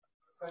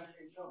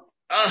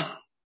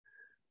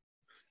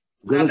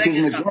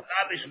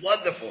 Is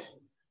wonderful.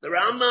 The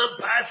Rambam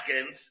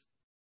paskins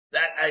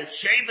that a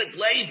Shevet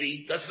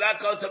Levi does not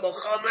go to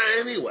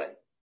Milchama anyway.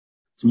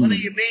 So what do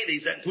you mean?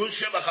 He's a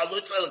Grusha,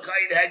 Chalutza,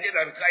 L'Kayin Hedid,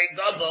 or L'Kayin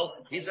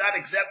Gadol. He's not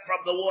exempt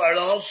from the war.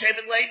 The whole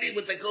Shevet Levi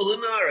with the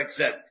Kahuna are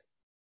exempt.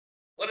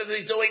 What are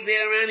they doing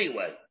there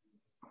anyway?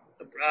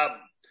 The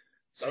problem.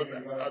 So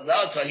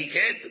he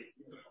can't.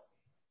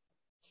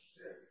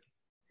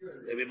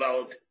 Maybe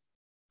about.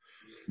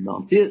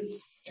 No, it.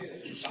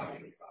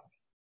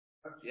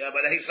 Yeah,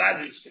 but he's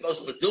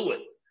supposed to do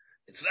it.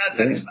 It's not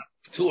that he's not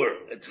tour.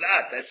 It's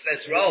not.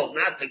 That's wrong,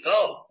 not to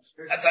go.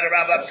 That's how the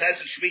Rambam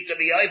says in Shmita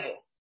B'Yovel.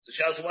 So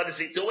shows what is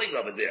he doing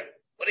over there?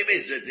 What do you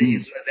mean?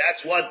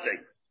 That's one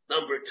thing.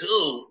 Number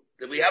two,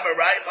 that we have a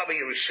raya from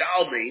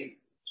Yerushalmi,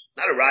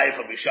 not a raya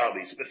from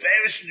Yerushalmi. It's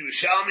Beferish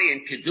Yerushalmi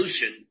and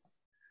Kedushin.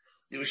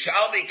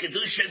 Yerushalmi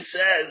Kedushin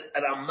says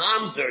that a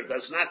mamzer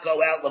does not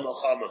go out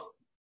l'mochama.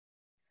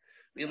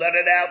 We let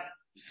it out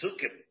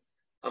Sukkim.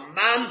 A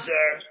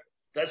mamzer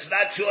does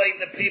not join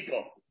the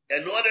people.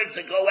 In order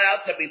to go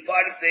out to be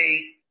part of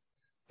the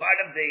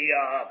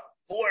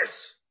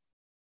force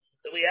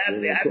that we have,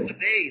 there has to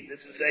be.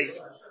 This is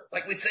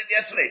like we said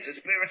yesterday, it's a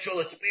spiritual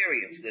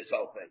experience, this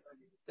whole thing.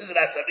 This is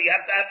not something you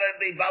have to have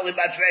the Bali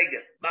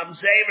Madrega.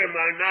 Mamzerim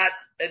are not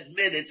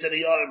admitted to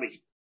the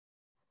army.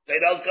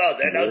 They don't go.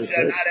 They're not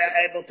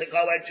able to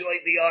go and join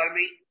the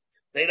army.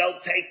 They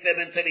don't take them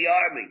into the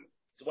army.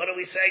 So what are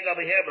we saying over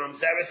here?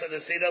 Mamzeris and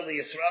the Sina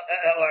Yisrael,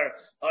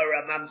 or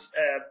a mamzer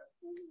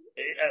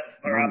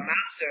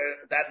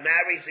that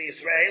marries the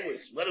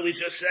Israelis. What do we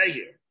just say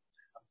here?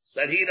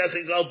 That he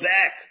doesn't go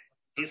back.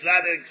 He's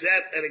not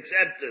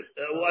exempted.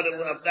 What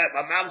of that?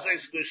 A mamzer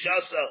is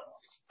gushasa.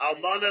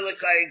 Almana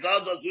l'kayin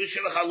gadol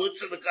gusha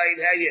l'chalutza l'kayin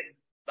heyit.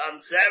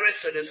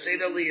 Mamzeris and the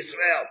Sina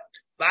Yisrael.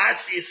 Bas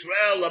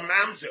Yisrael a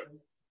mamzer.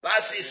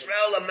 Bas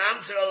Yisrael a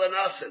mamzer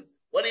l'nasim.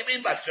 What do you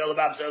mean, Bas Yisrael a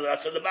mamzer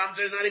l'nasim? The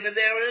mamzer is not even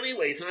there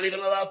anyway. He's not even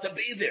allowed to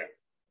be there.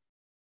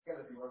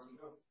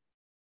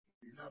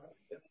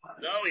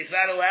 No, he's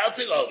not allowed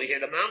to go over here.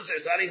 The mamzer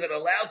is not even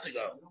allowed to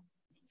go.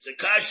 It's a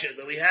kasha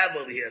that we have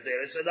over here.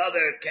 There's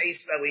another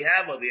case that we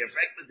have over here.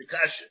 Frankly, the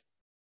kasha.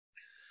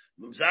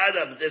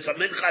 There's a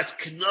minchas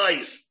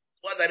knois.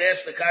 One that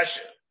asked the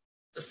kasha.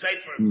 The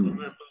Sefer,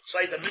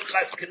 the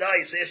minchas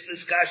knois asked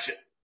this kasha.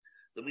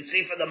 That we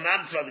see for the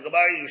mamzer, the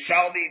Gemara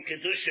Yerushalmi and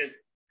Kedushin.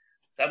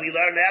 That we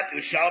learn that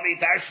Yerushalmi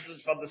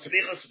Darshan from the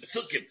Smichas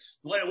Pesukim.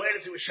 Where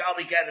does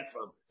Yerushalmi get it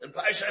from? In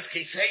Parashas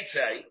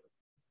Kiseitzei,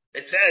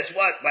 it says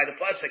what? By the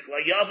pasuk, Lo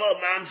yavo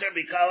mamzer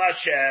b'kal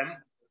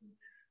Hashem,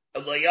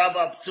 Lo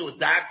yavo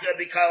p'sudaka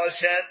b'kal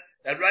Hashem,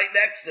 and right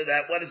next to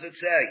that, what does it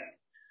say?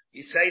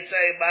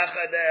 Yiseitzei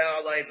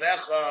machadeh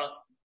alayvecha.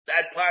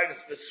 That part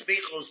is the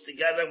smichos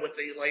together with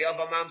the Lo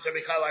yavo mamzer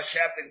b'kal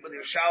Hashem, with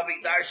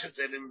Yerushalmi Darshan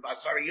and in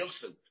Basar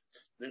Yilson.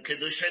 In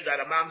Kedushin, that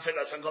a mamzer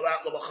doesn't go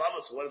out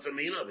l'bachama. So what does it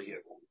mean over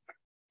here?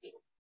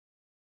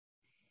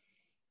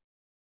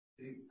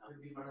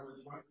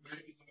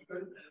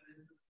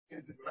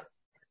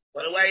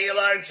 But the way he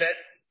learns it,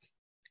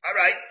 all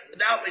right.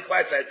 Now it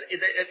requires that.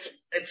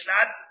 It's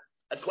not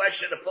a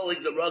question of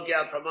pulling the rug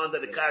out from under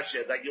the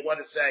kasha that you want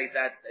to say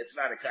that it's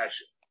not a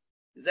kasha.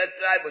 That's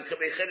right. What could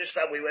be chiddush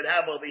that we would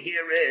have over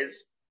here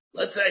is,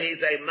 let's say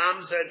he's a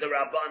mamzer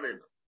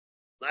derabanan,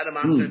 not a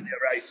mamzer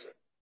deraisa.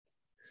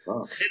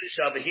 Chiddush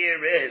over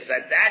here is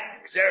that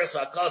xeris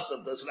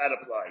hakosam does not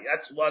apply.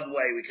 That's one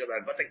way we can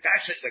learn. But the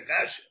kasha is a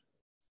kasha.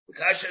 The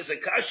kasha is a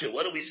kasha.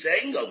 What are we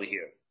saying over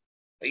here?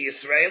 A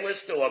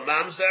Yisraelis to a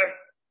mamzer?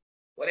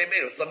 What do you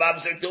mean? What's the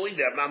mamzer doing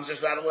there?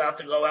 Mamzer's not allowed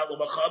to go out with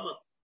Muhammad.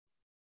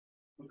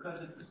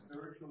 Because it's a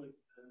spiritual.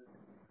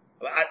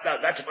 No,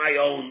 that's my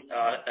own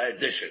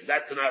addition.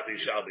 That's not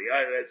Rishalmi.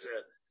 It's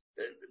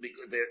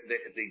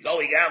the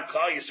going out.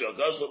 Kol Yisrael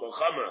goes with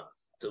Muhammad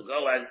to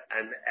go and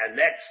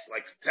annex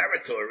like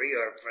territory,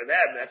 or for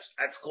them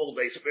that's called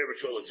a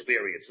spiritual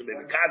experience. I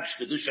mean, Kaddish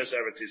Kedushas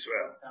Eretz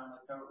Yisrael.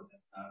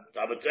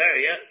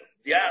 Tabater,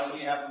 yeah.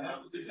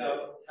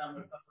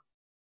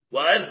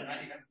 What?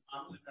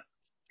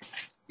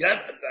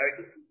 Yeah,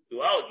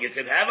 Well, you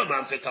can have a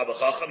mamzer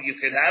tabachacham, you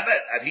can have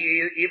it, and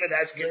he even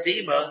has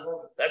kedima.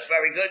 That's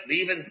very good.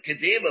 Even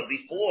kedima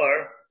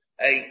before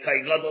a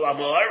kaigadol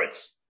amoritz.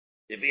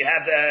 If you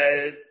have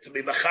to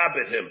be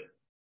mechabed him,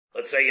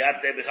 let's say you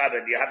have to be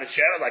mechabed, you have a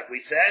share like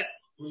we said.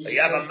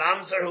 You have a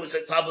mamzer who's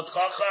a talmid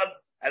chacham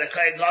and a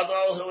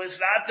kaigadol who is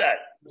not that.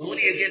 Who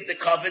do you give the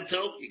covet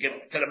to? You give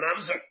it to the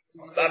mamzer.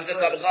 Mamzer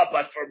tabachacham,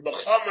 but for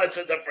mechama it's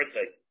a different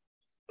thing.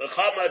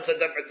 Mechama, it's a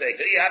different thing.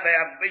 You have a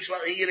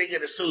visual eating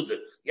in a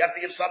suda. You have to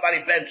give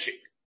somebody benching.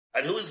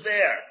 And who's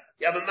there?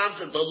 You have a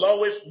mamzer, the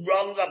lowest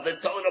rung of the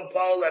totem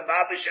pole, and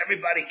Babish,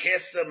 everybody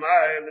kisses him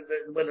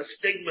with a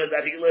stigma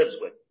that he lives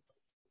with.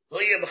 Who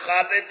you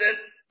mechabed?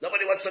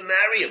 Nobody wants to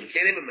marry him.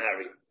 Can't even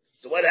marry him.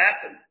 So what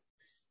happened?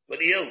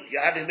 What do you?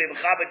 You have to be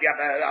mechabed. You have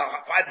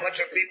a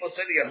bunch of people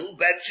sitting here. Who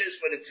benches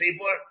for the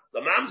tzibur? The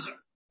mamzer.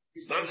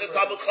 Mamzer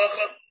tabel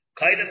chacham.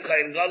 Kaidim,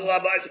 gadol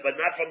abayis, but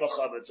not from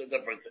mechabed. It's a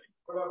different thing.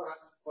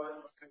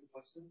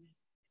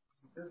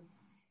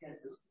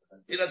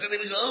 He doesn't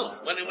even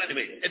go. What do you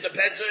mean? It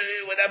depends on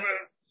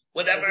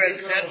whatever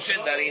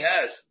exemption that he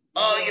has.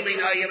 Oh, that's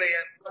what you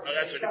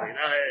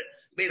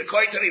mean.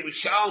 According to the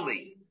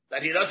Rishalmi, that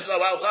he doesn't go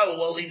out,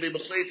 will he be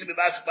mislead to be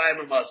masked by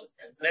him or mustn't?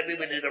 Maybe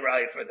we need a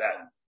riot for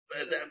that.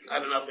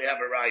 I don't know if we have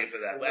a riot for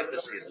that. We have to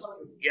see it.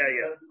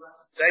 Yeah.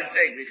 Same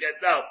thing.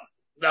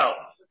 No.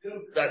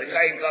 The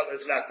Kain Gadol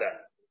is not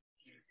that.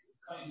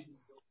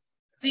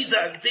 These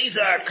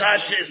are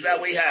kashas that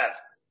we have.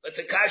 It's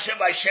a kasha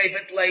by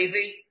Shevet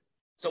Levi.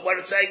 So what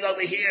it's saying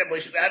over here,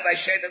 we should have by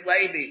Shevet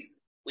Levi.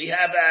 We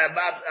have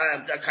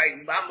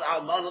Kain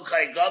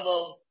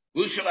Gadol,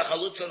 Rusha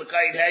V'Chalutza the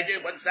Kain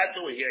Hedin. What's that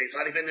doing here? He's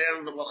not even there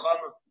in the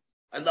Muhammad.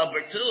 And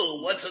number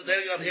two, what's the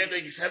thing of here? The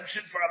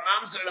exemption for a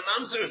mamzer. The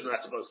mamzer is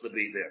not supposed to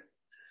be there.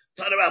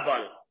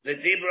 The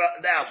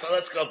Dibra. Now, so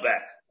let's go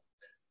back.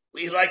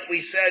 Like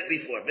we said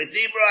before, the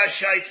Dibra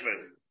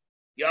Shaitman,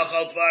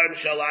 Yachal Dvarim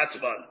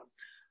Shalatzman.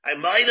 I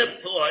might have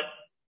thought,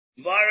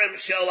 Dvarim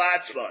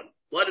Shalatzman.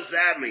 What does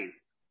that mean?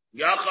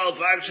 Yachal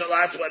Dvarim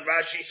Shalatzman,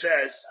 Rashi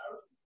says,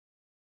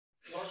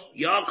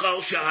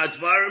 Yachal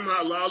Shahadvarim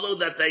Halalu,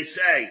 that they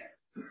say,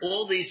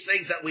 all these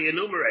things that we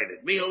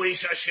enumerated. Mihu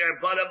Ish Asher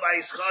Bada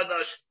Bais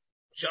Chadash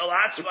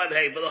Shalatzman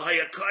Hey,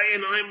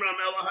 V'Lahayakayin Oimram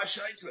Ela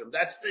HaShaitrim.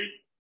 That's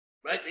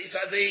right? These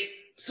are the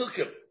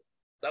psukim.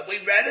 That we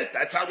read it.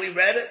 That's how we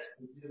read it.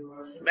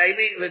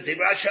 Maybe the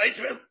Dibra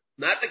Shaitrim.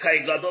 Not the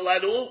Kain Gadol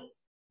at all.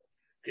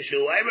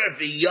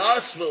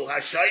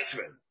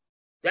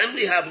 Then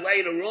we have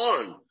later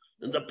on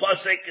in the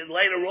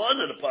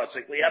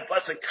pasuk, we have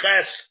pasuk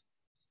ches.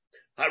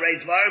 That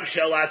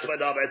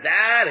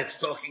it's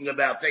talking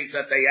about things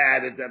that they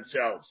added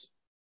themselves.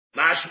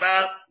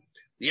 Mashma,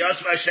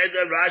 Yosva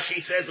Shedder,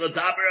 Rashi says,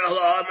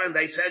 and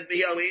they said,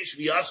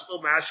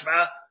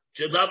 Mashma,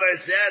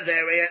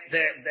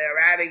 they're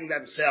adding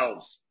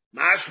themselves.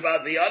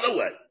 Mashma, the other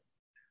way.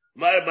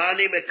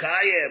 Marmani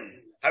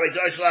Mekayim. So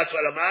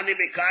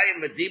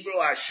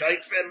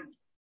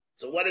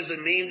what does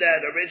it mean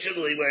that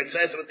originally where it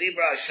says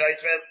V'dibra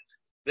Shaitrim,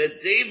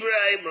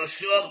 V'dibra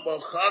Mashuach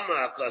B'chama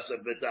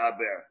Akasav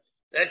B'daber.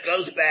 That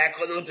goes back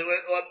on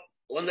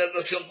the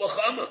Mashuach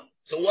B'chama.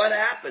 So what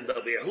happened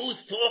over here? Who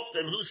talked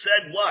and who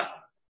said what?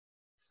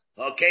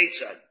 Okay,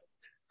 son.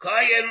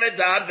 Kayin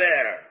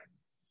Medaber.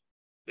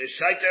 The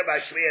Shaiter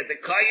Bashmiyah. The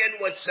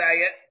Kayin would say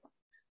it,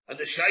 and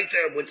the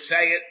Shaiter would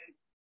say it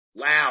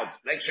loud.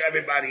 Make sure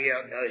everybody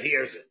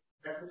hears it.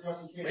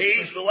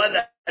 He's the one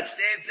that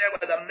stands there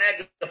with a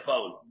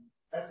megaphone.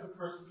 That's the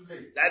first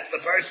three. That's the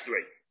first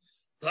three.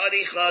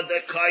 Taricha, the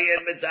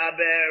Kayin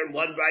Medaber.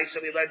 One rice,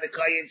 we learned the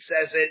Kayin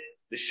says it.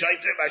 The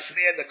Shaiter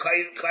Bashmiyah, the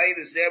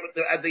Kayin is there with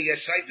the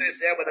Shaiter is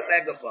there with a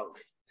megaphone.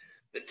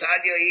 The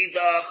Tanya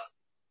Idach,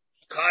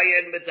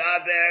 Kayin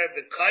Medaber,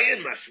 the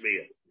Kayin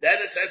Mashmiyah.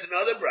 Then it says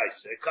another rice.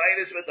 The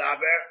Kayin is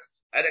Medaber,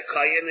 and the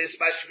Kayin is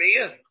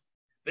Mashmiyah.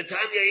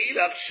 B'tanya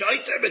Yidach,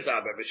 Shaiter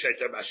Medaber,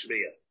 V'Shaiter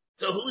Mashmiyah.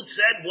 So who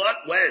said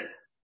what when?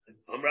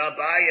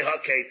 Rabbi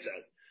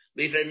HaKetzad.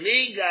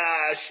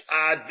 Mivenigash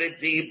ad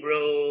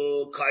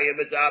v'dibru, Kayim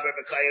Medaber,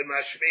 V'Kayim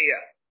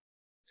Mashmiyah.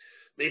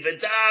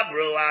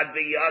 Mivedabru ad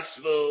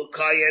v'yasvu,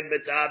 Kayim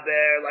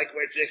Medaber, like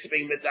we're just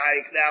being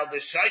medayik now, the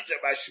Shaiter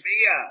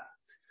Mashmiyah.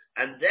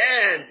 And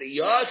then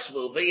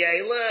v'yasvu,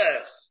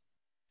 v'yelech.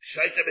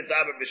 Shaiter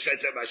Medaber,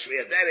 V'Shaiter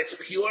Mashmiyah. Then it's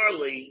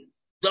purely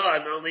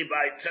done only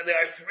by, so there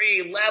are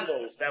three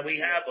levels that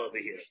we have over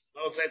here.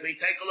 Also, if we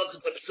take a look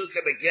at the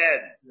psukim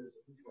again.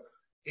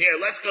 Here,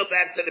 let's go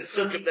back to the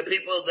psukim, the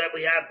people that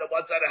we have, the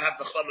ones that have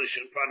the chumash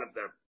in front of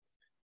them.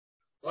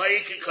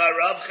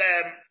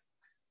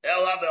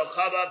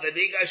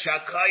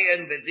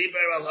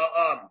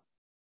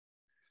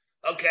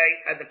 Okay,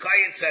 and the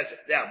Kayin says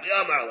it. Now,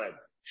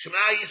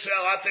 Shema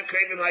Yisrael, Atem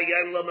Krevim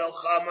Hayen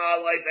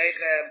L'Melchama Alay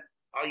Bechem,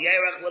 Al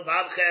Yerech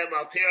Levavchem,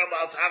 Al Tiram,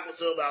 Al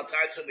Takusul, Al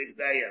Tartzum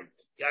Igdayim.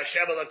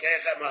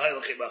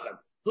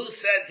 Who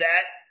said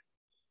that?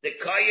 The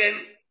Kayin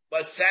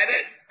was said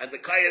it, and the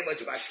Kayin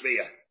was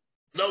Mashmiyah.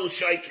 No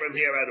shait from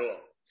here at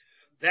all.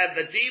 Then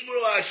the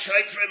Dibru are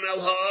shait from El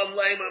Ha'am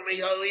Leima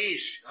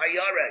Mihalish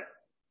Hayarek.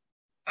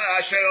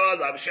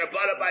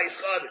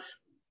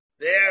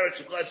 There it's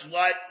because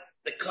what?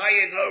 The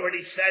Kayan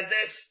already said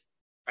this,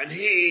 and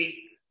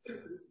he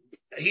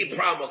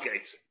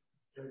promulgates it.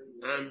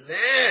 And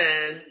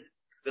then,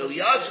 the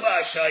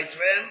Yosva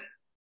Shaitrim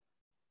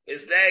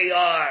is they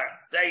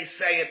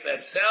say it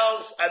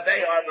themselves, and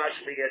they are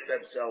mashming it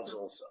themselves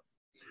also.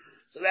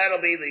 So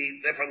that'll be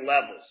the different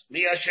levels.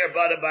 Mi asher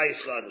bana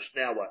b'Yisrael.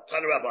 Now what?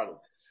 Tana Rabbanu.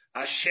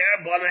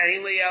 Asher bana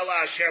ein li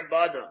ela asher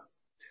bana.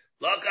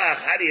 Lokach,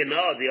 how do you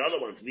know the other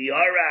ones?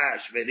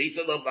 V'yarash,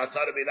 v'nita lo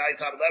b'atara b'nai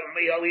tam leva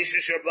mi alisha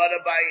asher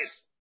bana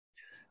b'Yis.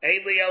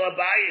 Ein li ela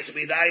b'Yis,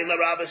 b'nai la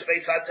rabbis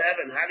beis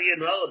hateven. How do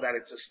you know that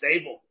it's a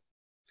stable?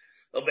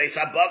 Or beis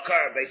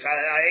habakar, beis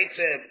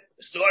ha'etzim,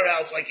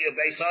 storehouse like your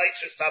beis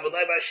ha'etzim,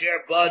 tabalei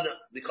asher bana.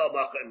 We call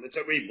machim, it's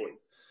a ribuy.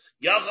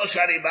 Yachol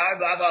sharibar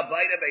b'ava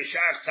bayna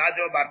beishach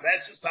tzador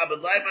b'petzis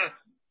tabalei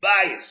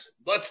b'Yis.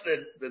 What's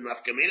the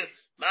nafkamina?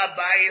 Ma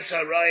b'Yis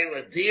haray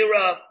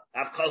l'dira.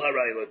 I've called her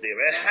Rai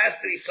Ladira. It has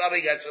to be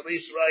something that's at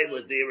least Rai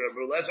Ladira.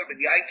 Rulezer ben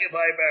Yankiv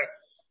Heimer,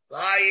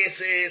 Vayis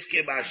is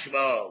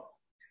Kimashmo.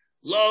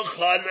 Lo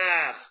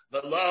Chanach,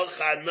 V'lo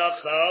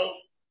Chanocho,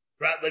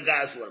 Prat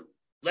Legazlan.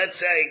 Let's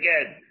say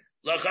again,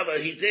 Lo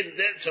Chanach, he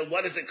didn't, so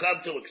what does it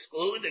come to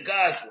exclude? The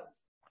Gazlan.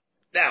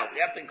 Now, we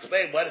have to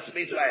explain what it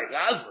means by a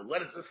Gazlan.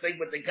 What is this thing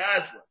with the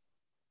Gazlan?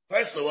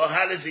 First of all,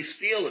 how does he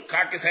steal it?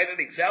 Carcass had an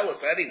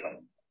Excellus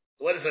anyway.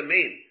 What does it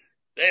mean?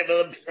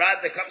 The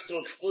Prat that comes to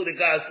exclude a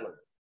Gazlan.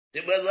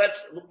 Well,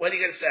 what are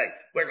you going to say?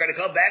 We're going to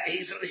go back.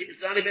 It's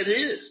not even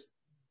his.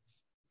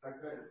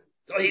 Okay.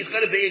 So he's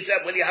going to be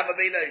exempt. When you have a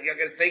meeting, you're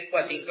going to think,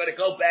 what, he's going to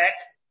go back?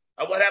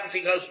 And what happens if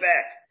he goes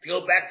back? To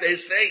go back to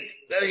his thing.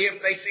 Then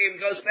if they see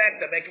him goes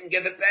back, they make him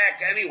give it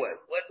back anyway.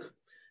 What?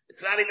 It's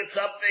not even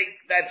something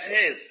that's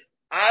his.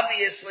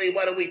 Obviously,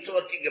 what are we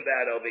talking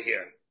about over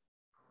here?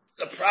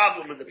 It's the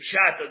problem with the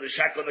Pshat of the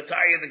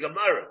Shaklavatari and the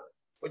Gemara.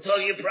 We're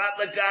talking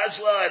about the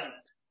Gazlan.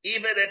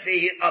 Even if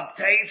he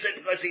obtains it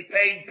because he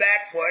paid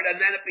back for it,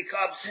 and then it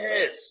becomes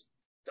his.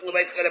 It's the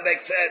way it's going to make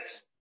sense.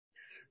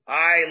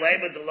 I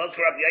labeled the look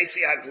Rabbi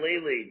Yossi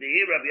Haglili.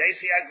 The Rabbi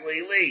Yossi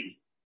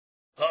Haglili.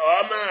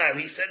 Ha'omar,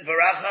 he said,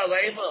 V'racha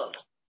leva.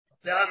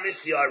 Da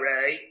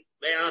misyarei,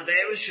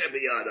 me'averisha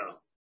b'yado.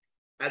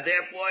 And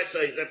therefore,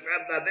 so he's a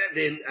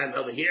Rabbi and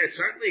over here it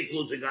certainly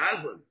includes a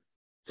Gazlan.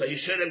 So he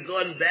should have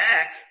gone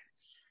back.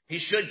 He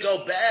should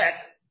go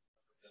back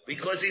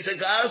because he's a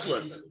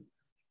Gazlan.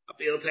 What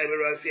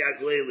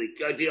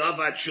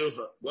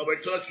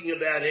we're talking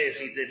about is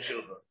he did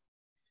tshuva.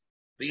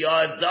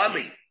 Beyond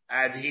dummy,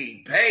 and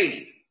he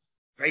paid.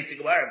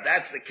 If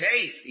that's the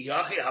case,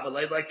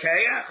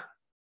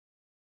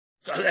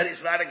 so that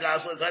he's not a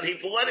gosling, then he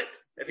bought it.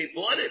 If he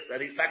bought it, then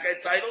he's not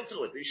entitled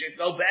to it. He should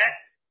go back.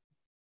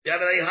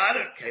 And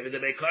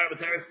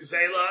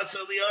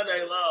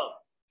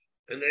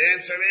the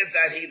answer is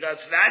that he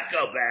does not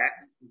go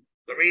back.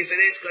 The reason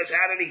is because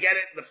how did he get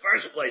it in the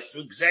first place?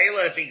 Through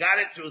Gzela, if he got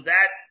it through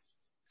that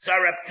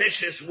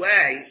surreptitious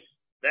way,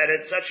 that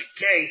in such a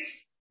case,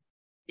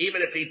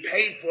 even if he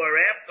paid for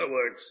it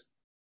afterwards,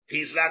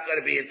 he's not going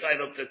to be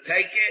entitled to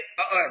take it,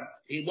 or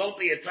he won't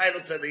be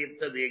entitled to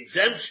the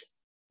exemption.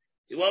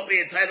 He won't be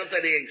entitled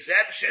to the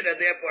exemption, and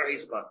therefore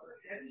he's butler.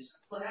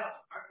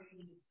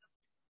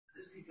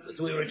 That's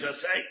what we were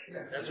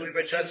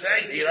just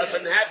saying. He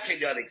doesn't have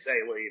kinyotic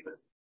Gzela even.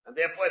 And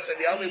therefore, so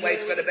the only way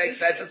it's going to make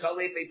sense is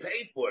only if he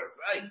paid for it,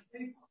 right?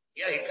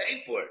 Yeah, he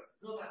paid for it.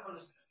 No.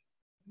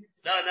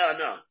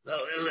 The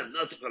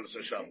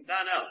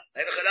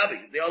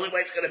only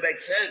way it's going to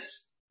make sense.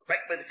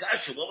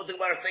 What was the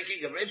Gemara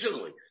thinking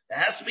originally?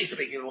 There has to be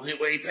something only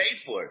where he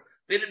paid for it.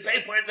 If he didn't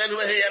pay for it, then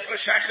he has for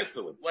shachas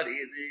to it. What?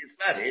 It's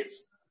not his.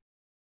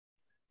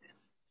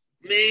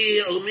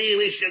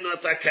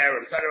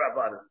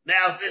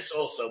 Now this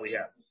also we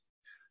have.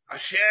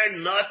 Asher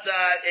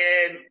nata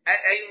in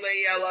Ein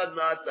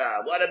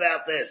nata. What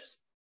about this?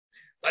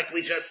 Like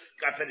we just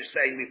got finished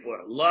saying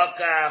before.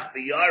 Lokach,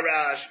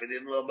 b'yarash,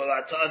 v'din lo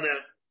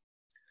b'latana.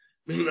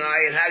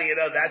 How do you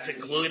know that's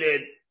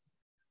included?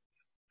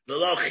 The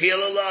lo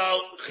chilalo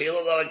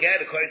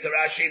again, according to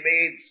Rashi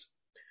means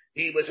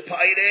he was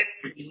paid,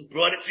 he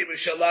brought it to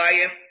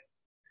Yerushalayim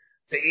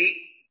to eat,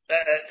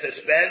 to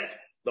spend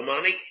the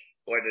money,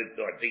 or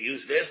to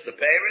use this, the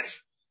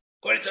Paris.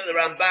 According to the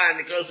Ramban,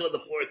 it goes on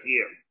the fourth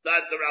year.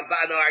 That the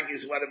Ramban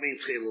argues what it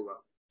means, Chilula.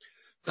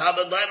 How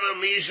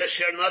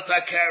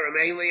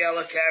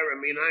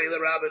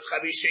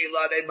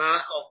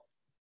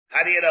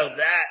do you know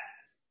that?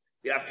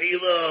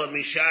 Yafilo,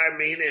 Mishar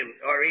Minim,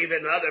 or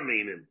even other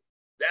Minim.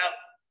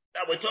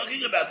 Now we're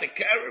talking about the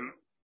Kerem.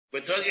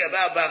 We're talking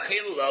about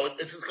Bachilula.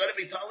 This is going to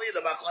be totally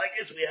the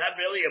Machlekes. We have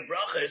really a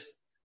brachas.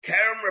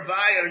 Kerem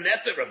Ravai or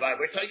Neta Ravai.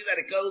 We're talking that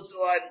it goes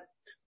on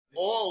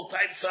all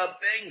types of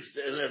things,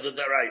 the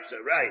Daraisa,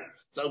 right?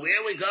 So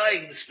where are we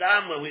going? The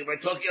Stam, when we were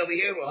talking over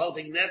here, we're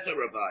holding Neta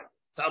Rabbi.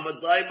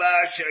 Talmud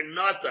Leibar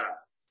Shernota.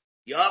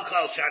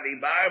 Yochal Shani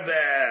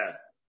Barbe.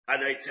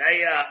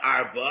 Anoiteya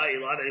Arba,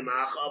 Ilane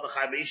Machal,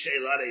 B'chamisha,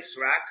 Ilane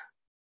Srak.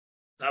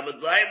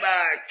 Talmud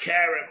Leibar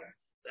Karen.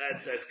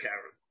 That says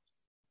Karen.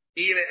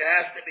 Even it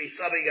has to be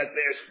something that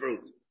bears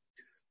fruit.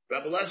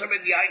 Rabbi Moshe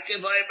ben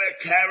Yaakov Omer,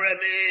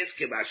 Kerem is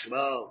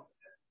Kimashmo.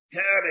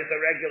 Kerem is a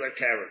regular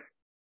Kerem.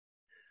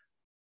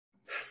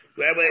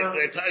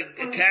 We're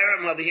talking,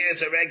 Kerem over here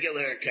is a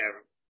regular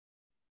Kerem.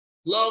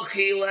 Lo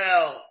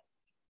Chilel.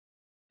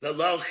 The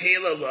Lo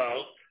Chilel,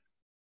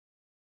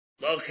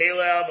 Lo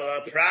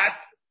Chilel, Prat.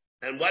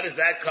 And what does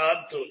that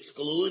come to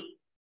exclude?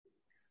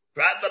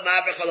 Prat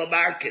L'Mavrich Al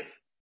Markiv.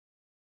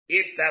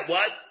 If that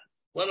what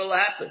will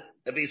happen?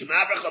 If he's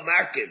Mavrich Al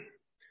Markiv.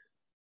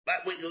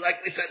 But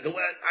like we said,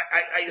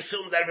 I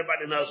assume that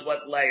everybody knows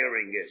what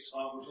layering is.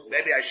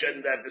 Maybe I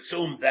shouldn't have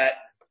assumed that.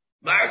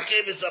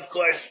 Markiv is, of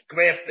course,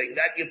 grafting.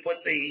 That you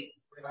put the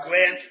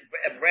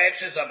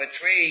branches of a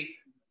tree,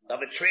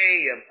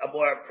 a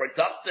more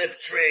productive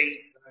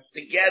tree,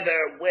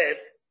 together with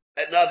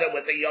another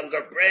with a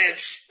younger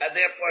branch, and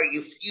therefore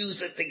you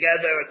fuse it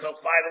together until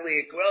finally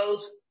it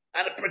grows,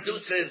 and it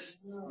produces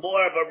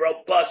more of a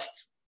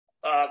robust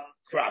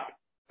crop.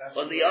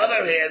 On the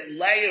other hand,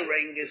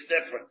 layering is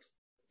different.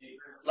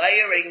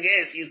 Layering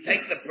is you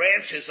take the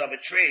branches of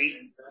a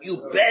tree, you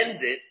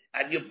bend it,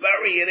 and you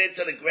bury it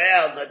into the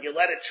ground, and you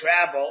let it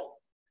travel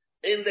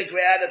in the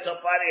ground until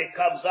finally it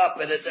comes up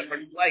in a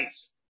different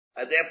place.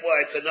 And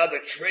therefore it's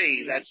another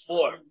tree that's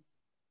formed.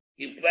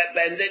 You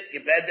bend it to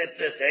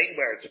the thing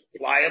where it's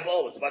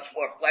pliable, it's much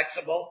more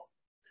flexible,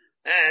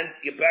 and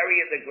you bury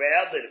it in the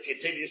ground, and it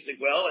continues to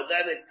grow, and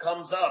then it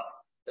comes up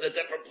in a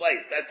different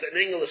place. That's in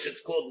English,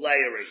 it's called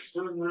layering.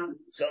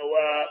 So,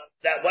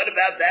 what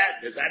about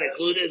that? Is that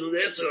included in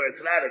this, or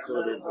it's not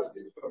included in this?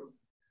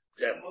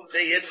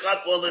 See, it's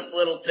got all the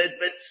little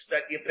tidbits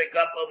that you pick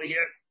up over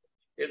here.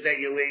 If that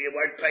you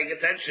weren't paying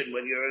attention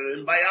when you're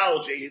in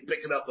biology, you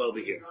pick it up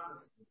over here.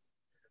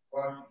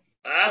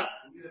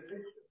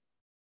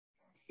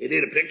 You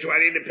need a picture? I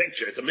need a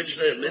picture. It's a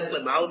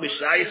Mishnah, Mal,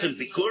 Mishnayis, and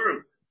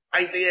Bikurim.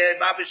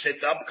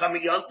 It's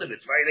upcoming Yontif.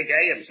 It's right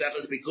again. It's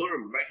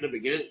Bikurim, right in the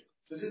beginning.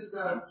 So this is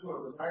not a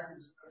tour.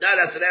 No,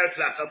 that's an Eretz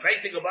Nas. So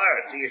painting a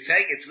bar. So you're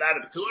saying it's not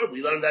a tour? We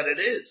learned that it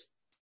is.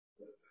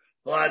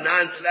 Well, in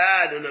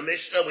the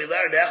Mishnah, we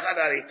learned Echad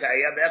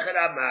HaRitaya, Echad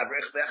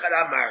HaMavrich, Echad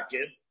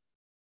HaMarkiv.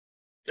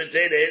 The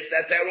thing is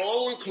that they're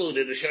all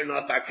included in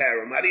Shernot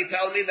HaKarim. How do you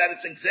tell me that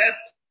it's exempt?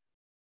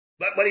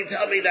 But what do you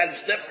tell me that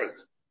it's different?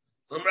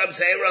 Rab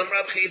Zera,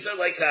 Rab Chiza,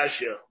 like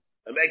Hashem.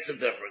 It makes a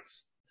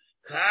difference.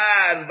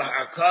 Kan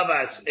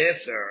b'harkavas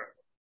iser,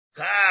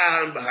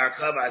 kan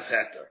b'harkavas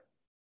heter.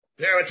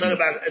 Here we're talking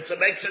about, it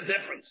makes a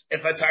difference.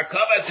 If it's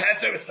harkavas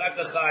heter, it's not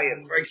the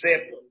chayim. For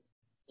example,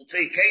 let's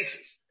say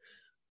cases.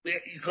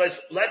 Because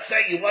let's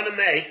say you want to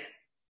make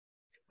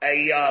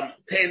a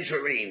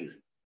tangerine.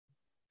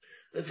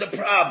 It's a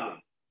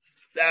problem.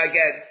 Now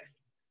again,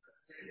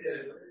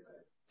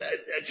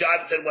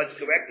 Jonathan was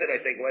corrected, I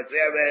think. What's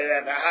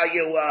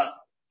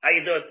how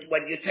you do it?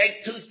 When you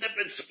take two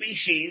different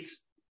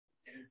species,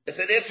 it's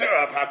an isser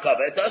of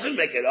hakava. It doesn't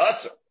make it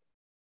usser.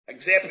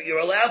 Example, you're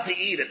allowed to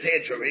eat a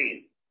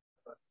tangerine.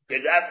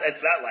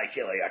 It's not like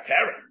killing a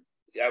carrot.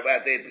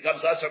 It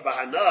becomes usser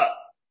bahana.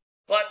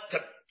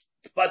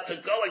 But to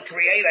go and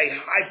create a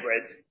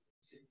hybrid,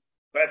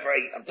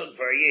 I'm talking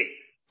for a year,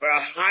 for a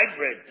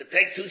hybrid, to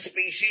take two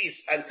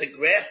species and to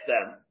graft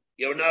them,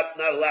 you're not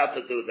allowed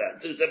to do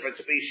that. Two different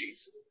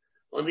species.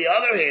 On the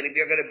other hand, if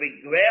you're going to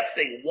be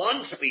grafting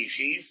one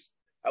species,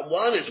 and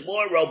one is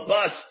more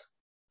robust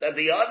than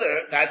the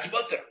other, that's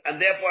mutter. And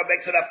therefore it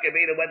makes it up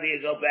Gavita whether you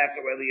go back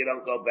or whether you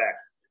don't go back.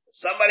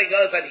 Somebody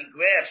goes and he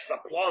grafts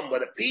a plum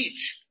with a peach,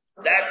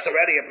 that's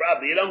already a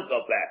problem. You don't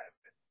go back.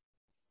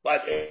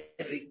 But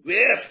if he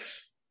grafts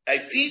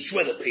a peach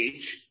with a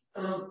peach,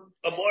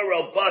 a more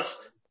robust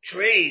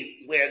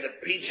tree where the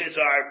peaches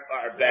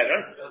are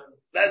better,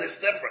 then it's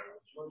different.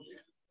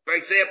 For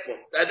example,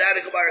 the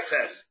Gemara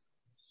says,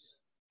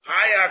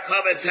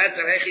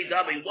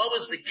 what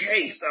was the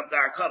case of the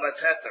Arkavat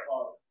Heter?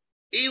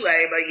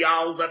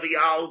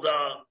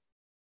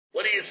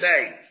 What do you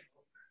say?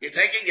 You're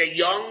taking a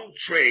young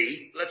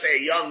tree, let's say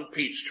a young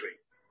peach tree,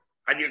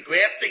 and you're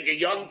grafting a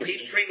young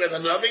peach tree with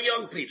another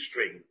young peach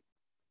tree.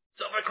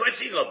 So of course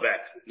you go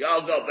back.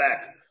 Y'all go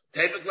back.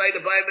 You're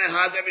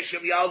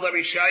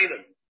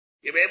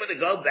able to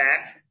go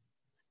back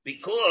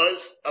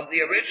because of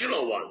the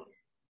original one.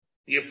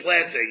 You're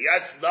planting.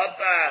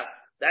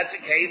 That's a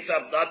case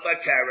of not a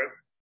carrot.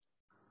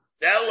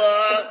 Now,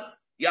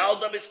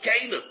 Yalda is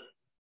Canaan.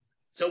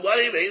 So what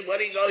do you mean? What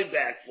are you going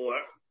back for?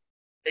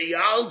 A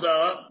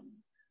Yalda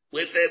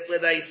with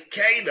a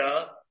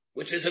Cana,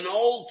 which is an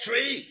old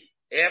tree.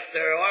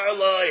 After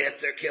Arla,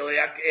 after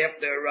Kiliak,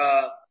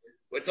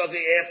 we're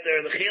talking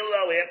after the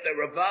Chilo, after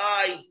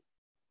Ravai.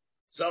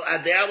 So,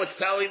 and now it's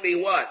telling me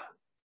what?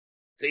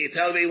 So you're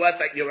telling me what?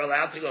 That you're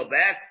allowed to go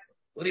back?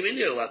 What do you mean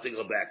you're allowed to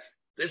go back?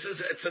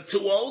 It's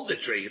too old, the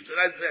tree. It's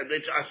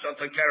not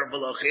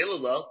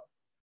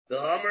the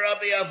Hamar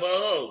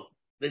Abiyavo.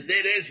 The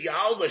did is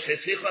Yalda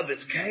Shesicha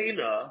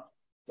Biskana.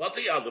 What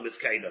the Yalda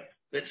Biskana?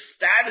 The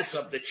status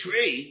of the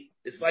tree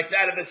is like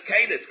that of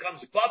Biskana. It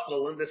comes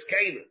buckle in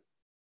Biskana.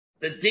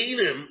 The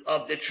dinim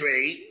of the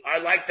tree are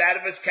like that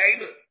of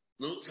Biskana.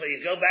 So you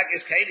go back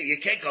as Canaan. You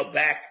can't go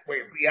back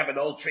where you have an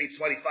old tree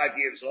 25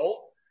 years old.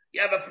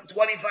 You have a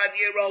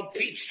 25-year-old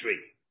peach tree.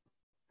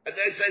 And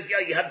then it says, yeah,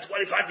 you have a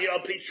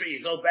 25-year-old peach tree.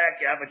 You go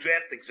back, you have a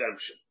draft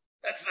exemption.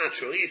 That's not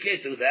true. You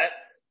can't do that.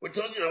 We're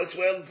talking, it's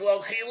where it's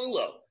lo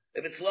chilulo.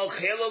 If it's lo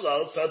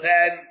chilulo, so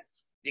then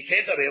you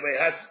can't tell me it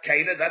has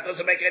Canaan. That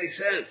doesn't make any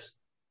sense.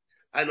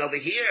 And over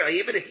here,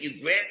 even if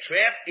you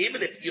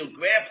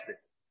grafted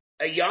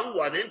a young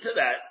one into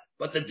that,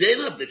 but the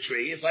din of the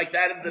tree is like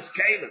that of this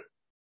Canaan.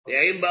 The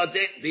aim ba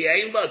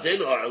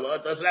din arla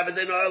doesn't have a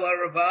din arla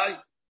Ravai.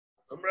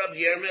 Rab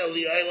Yermil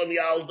li'olam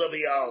yalda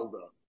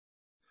v'yalda.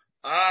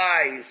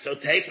 So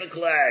take a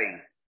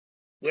clay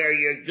where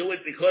you do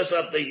it because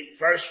of the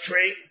first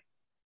tree.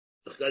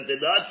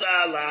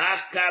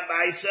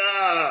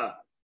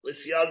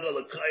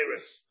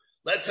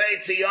 Let's say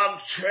it's a young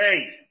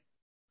tree,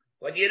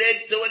 but you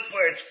didn't do it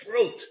for its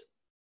fruit.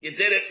 You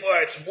did it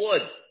for its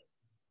wood.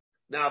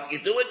 Now, if you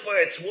do it for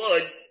its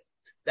wood,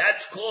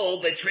 that's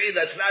called a tree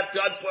that's not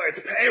done for its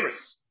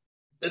parents.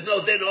 There's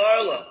no din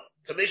arla.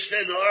 It's a mishnah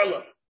in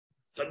arla.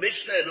 It's a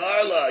mishnah in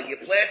arla. You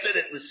planted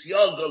it with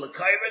siyog or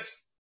lekairis,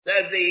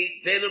 then the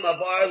dinim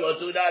of arla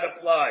do not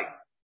apply.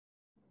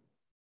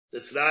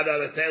 It's not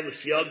on a time with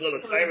siyog or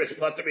lekairis,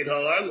 patamid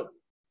arla.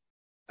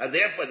 And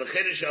therefore the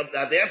chiddush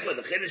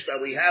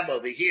that we have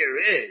over here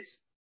is,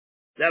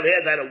 now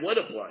here that it would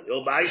apply.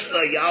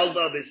 U'maishla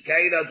yalda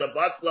miskeda the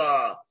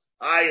butla.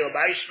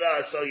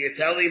 So you're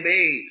telling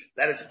me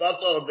that it's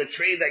buckle of the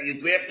tree that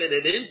you grafted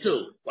it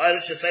into. Why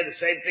don't you say the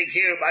same thing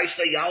here?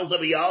 Maishla yalda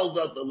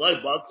b'yalda the loy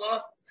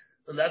buckle?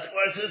 And that's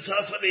why it says,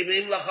 Hasam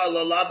imim lacha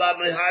lalaba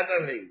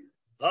mihadari.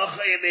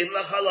 Hacha imim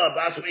lacha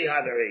labas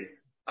mihadari.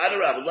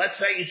 Adarab, let's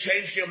say you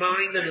changed your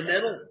mind in the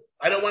middle.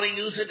 I don't want to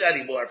use it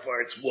anymore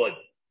for its wood.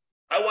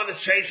 I'm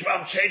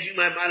changing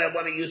my mind, I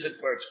want to use it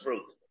for its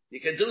fruit. You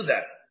can do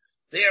that.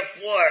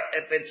 Therefore,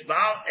 if it's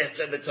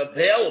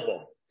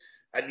available,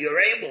 and you're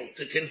able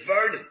to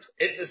convert it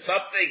into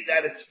something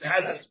that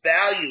has its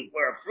value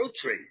for a fruit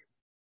tree,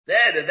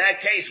 then in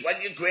that case,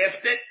 when you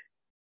graft it,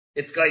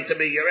 it's going to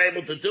be, you're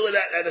able to do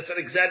that, and it's an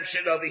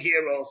exemption over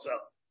here also.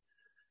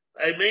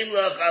 I mean,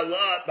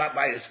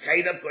 by his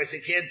kind, of course,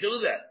 he can't do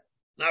that.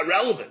 Not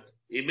relevant.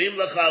 Yimim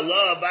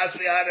l'challah,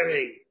 basmi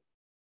adari.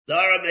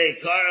 Dara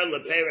meikara,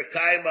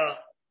 leperakaima,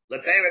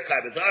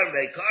 dara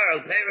meikara,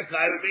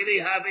 leperakaima, mini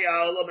havi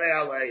ha'olam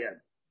me'aleim.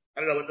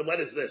 I don't know,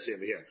 what is this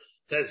over here?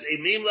 It says,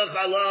 Imim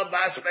l'challah,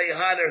 basmi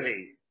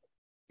adari.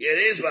 It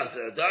is,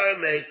 Dara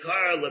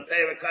meikara,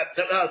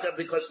 leperakaima,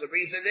 because the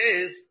reason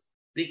is,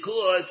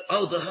 because,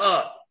 the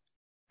heart.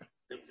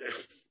 Because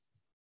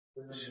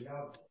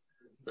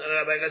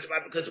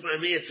my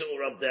me, it's all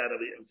rubbed out of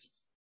it.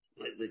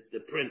 The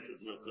print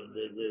is not good.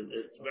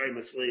 It's very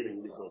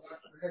misleading because,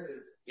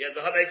 the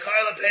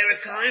Habekarla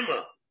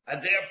Perikaima.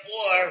 And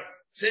therefore,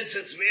 since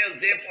it's real,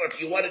 if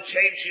you want to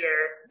change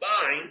your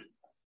mind,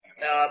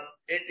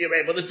 you're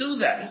able to do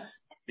that.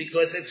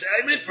 Because it's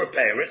meant for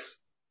Paris.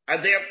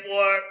 And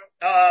therefore,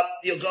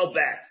 you'll go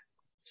back.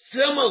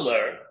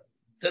 Similar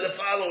to the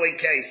following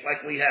case,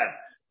 like we have.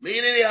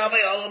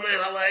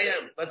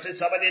 Let's say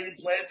somebody didn't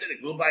plant it,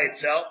 it grew by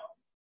itself.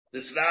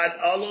 It's not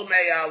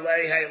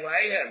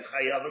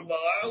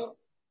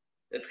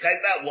it's kind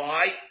of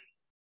why?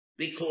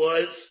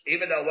 Because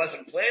even though it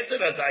wasn't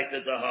planted at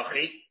the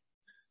hachi,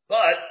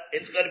 but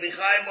it's going to be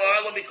chayim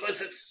ba'arla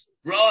because it's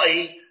raw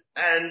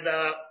and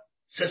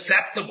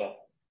susceptible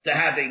to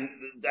having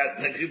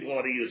that people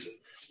want to use it.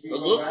 The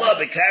lukma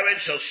b'karen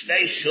shel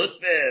shnei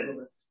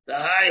shutvim. The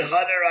high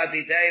hunter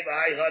adidei, the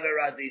high hunter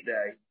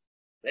adidei.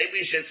 Maybe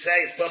we should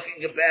say it's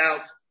talking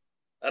about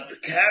a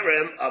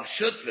karam of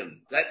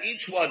shutvim, that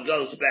each one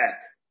goes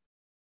back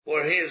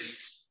for his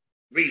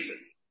reason.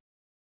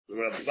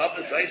 Rabbi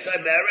Moshe said,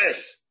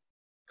 Meris,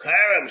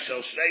 karam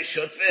shel shnei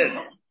shutvim,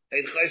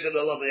 ein chayzin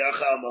olam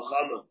yachal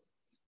machama.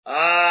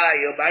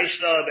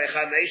 Yomaishna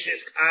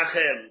bechaneshes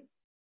achem.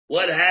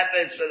 What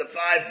happens for the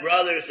 5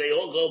 brothers? They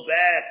all go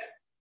back.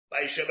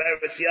 By Shemer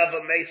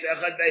v'siyava meis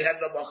echad, they have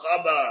the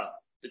machama.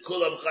 The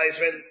kulam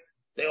chayzin,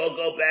 they all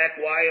go back.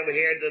 Why over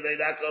here do they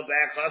not go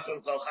back?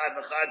 Chasam kol chad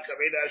v'chad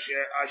karina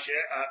asher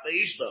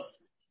leishto.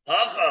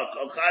 Hacha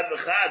kol chad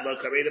v'chad lo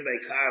karina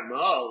beikar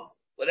mo.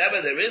 Whatever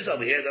there is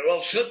over here, they're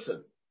all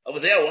shuttim. Over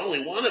there,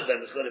 only one of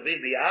them is going to be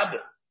the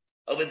Abba.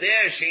 Over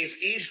there, she's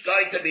each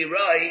going to be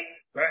right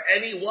for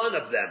any one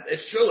of them.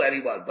 It's true,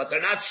 anyone, but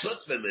they're not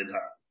shuttim in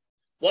her.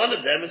 One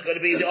of them is going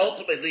to be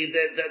ultimately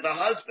the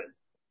husband.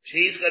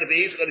 He's going to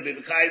be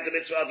B'kayim the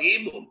mitzvah of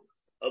Yibum.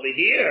 Over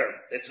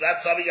here, it's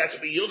not something that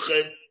should be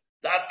yuchid,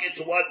 dafke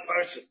to one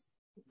person.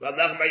 What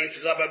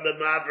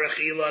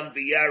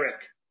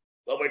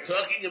we're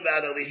talking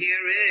about over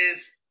here is,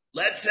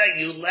 let's say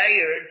you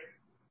layered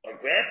or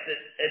grafted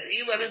an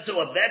elan into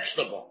a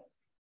vegetable.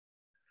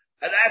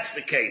 And that's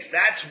the case.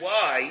 That's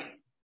why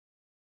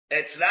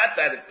it's not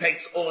that it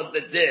takes on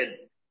the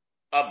din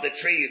of the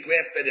tree you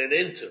grafted it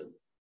into.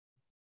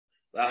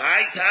 The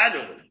high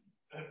tanu,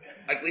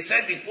 like we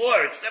said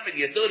before, it's different.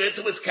 You do it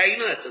into its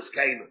kaina, it says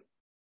kaina.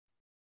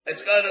 It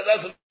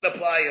doesn't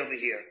apply over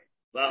here.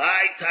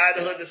 V'hai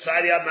Tadahu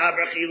Desadi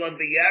Amabrach Elon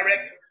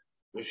B'Yarek.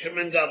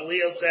 Shimon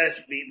Gamliel says,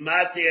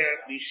 Matir,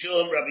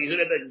 Mishum, Rabbi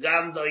Yehuda ben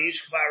Gamda,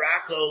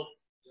 Yishkvarako,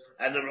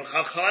 and the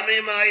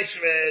Chachamim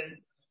Eisred,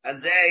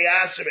 and they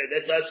Asred,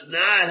 it does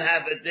not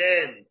have a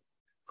din.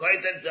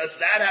 Koitan does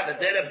not have a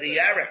din of the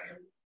Yarek.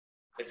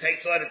 It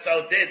takes on its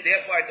own din.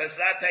 Therefore, it does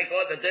not take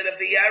on the din of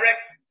the Yarek.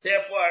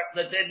 Therefore,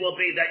 the din will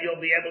be that you'll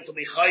be able to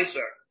be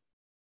chayser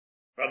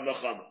from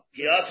Muhammad.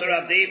 Ki Yasser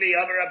Abdivi,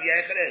 Amar Rabbi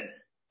Yechanan,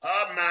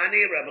 Ha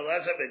Mani, Rabbi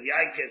Lezer ben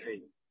Yankiv,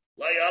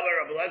 Lo Yamar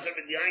Rabbi Lezer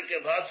ben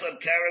Yankiv, Hasam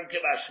Kerem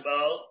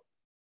Kibashmo,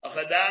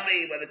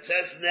 Achadami, when it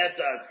says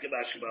Neta, it's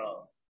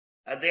Kibashmo.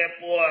 And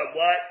therefore,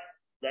 what?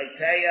 Like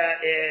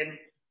Teya in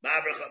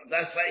Mabrach,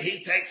 that's like,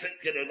 he takes it,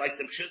 like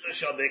the Pshuta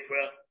Shal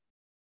Mikra,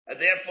 and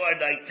therefore,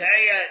 like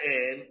Teya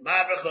in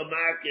Mabrach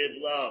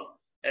Markiv Lo.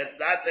 If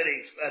not that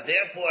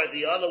therefore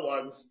the other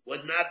ones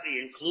would not be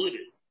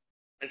included.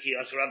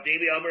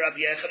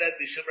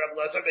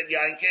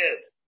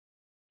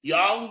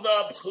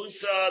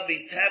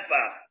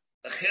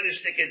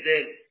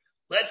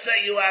 Let's say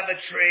you have a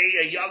tree,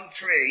 a young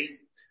tree,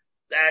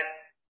 that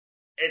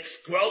its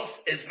growth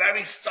is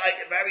very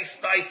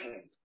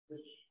stifled.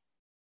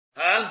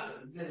 Huh?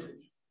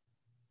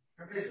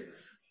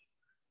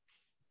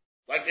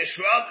 Like a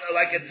shrub,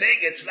 like a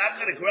thing, it's not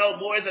going to grow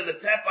more than the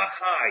tefach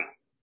high.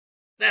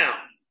 Now,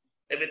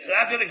 if it's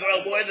not going to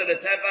grow more than a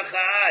tefach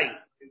high,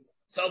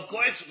 so of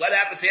course, what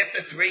happens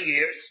after 3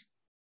 years?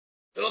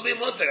 It'll be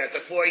mutter.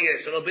 After 4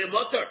 years, it'll be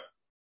mutter.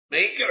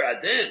 Maker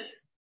adin,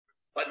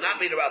 but not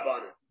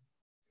midrabanan.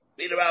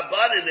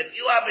 Midrabanan, if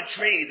you have a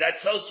tree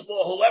that's so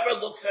small, whoever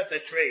looks at the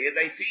tree and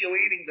they see you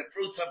eating the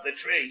fruits of the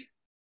tree,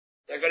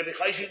 they're going to be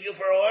chayshing you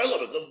for oil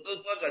of it.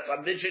 Look, that's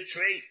a midget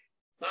tree.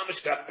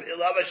 Mamish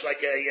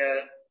like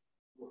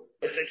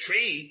it's a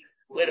tree.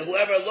 When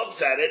whoever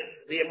looks at it,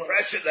 the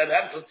impression that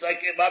happens, it's like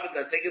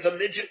that thing is a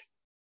midget.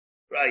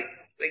 Right.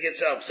 Thing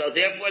itself. So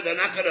therefore they're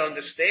not going to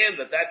understand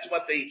that that's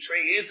what the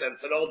tree is and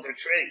it's an older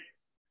tree.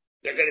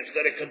 It's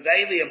going to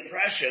convey the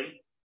impression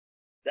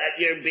that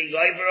you're being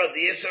over of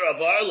the Isser of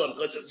Arlam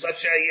because it's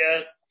such a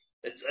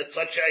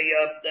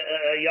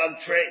young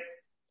tree.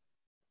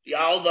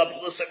 Yalda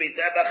plusa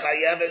miteba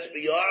chayeves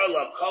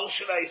b'yarlam kol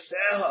shnei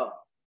seha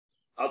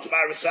al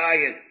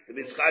t'marasayin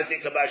t'mitzchazi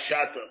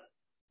kabashata.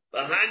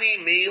 Bahani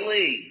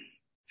mili,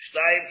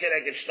 shtayim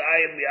keneged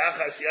shtayim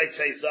yachas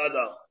yaitzei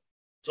zada.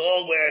 It's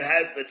all where it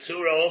has the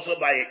tzura also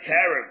by a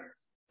karam,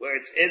 where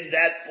it's in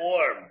that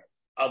form.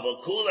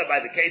 Avakula, by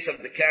the case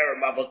of the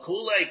karam,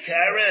 avakula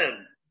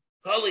karam,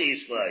 kali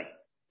islay.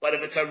 But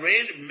if it's a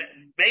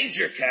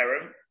major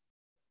karam,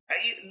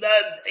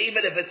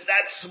 even if it's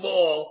that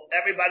small,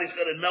 everybody's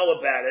going to know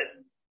about it.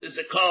 There's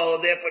a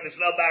call, therefore there's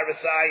no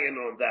barasayan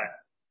on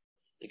that.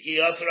 The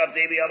kiyasar of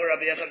Devi Amar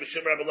Rabbi Yechad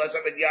B'Shum Rabbi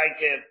Lezer Ben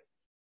Yankiv.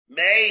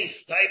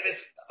 Mace, typhus,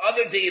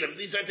 other dinam.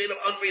 These are dinam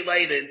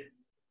unrelated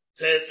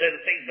to the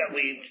things that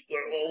we're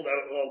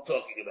all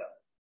talking about.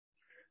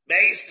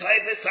 Mace,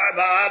 typhus,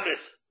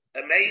 arba'amis.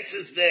 A mace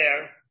is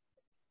there,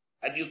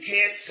 and you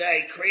can't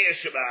say Kriya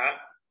Shema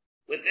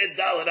within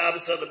Dalit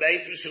Abbas of the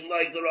mace, Mishum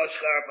like the Rosh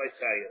Charaf I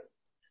say it.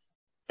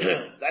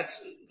 That's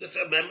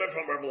a member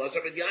from Rabbi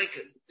Lezer Ben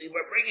Yankiv.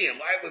 We're bringing him.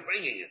 Why are we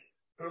bringing him?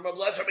 From Rabbi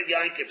Lezer Ben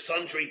Yankiv,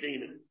 sundry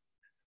dinam.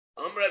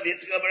 Amr Rav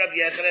Yitzchak Rav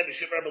Yechad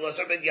B'Shum Rabbi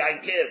Lezer Ben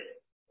Yankiv.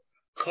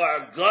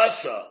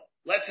 Kargasa,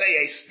 let's say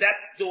a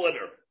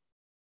stepdaughter,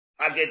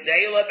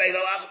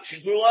 she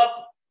grew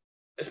up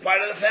as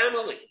part of the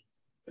family.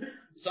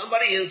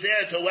 Somebody is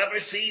there to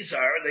whoever sees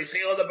her, they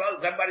see all the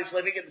brothers, everybody's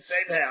living in the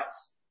same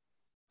house,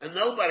 and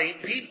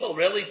people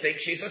really think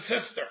she's a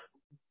sister.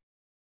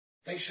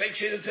 They think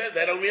she's a sister,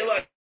 they don't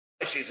realize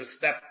she's a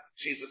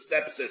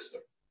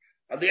stepsister.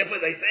 And therefore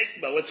they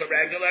think, well, it's a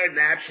regular,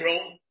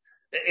 natural,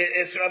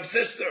 it's her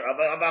sister, of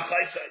a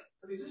chaysay.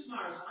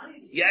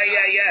 Yeah.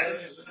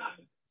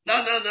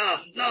 No,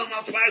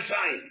 Tmar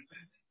Sayin.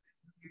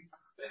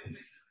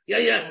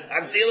 Yeah.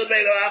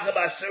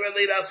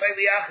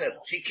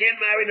 She can't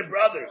marry the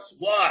brothers.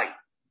 Why?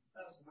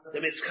 The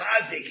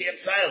Mitzchazi can't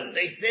silent.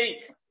 They think.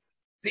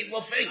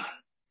 People think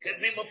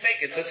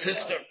it's a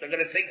sister. They're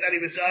going to think that he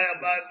was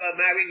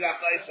marrying a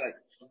chaysay.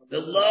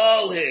 The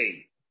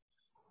Lohi.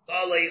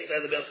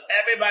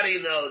 Everybody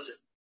knows it.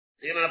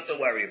 So you don't have to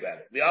worry about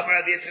it.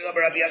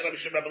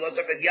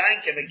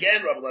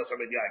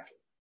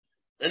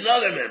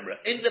 Another member,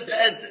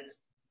 independent.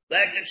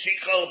 Leket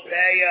Shiko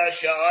Peya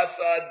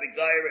Sha'asad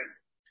Begairin.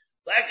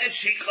 Leket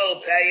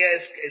Shiko Peya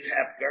is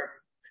Hefker,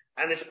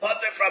 and it's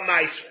putter from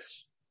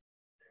Maisris.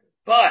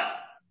 But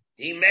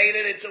he made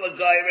it into a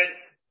Gairin,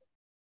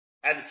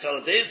 and so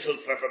it is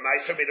Hukfer from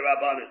Maisra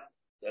Midrabanan.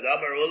 The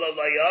Amar Ula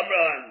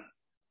Layamran.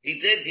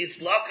 He's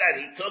Lokat,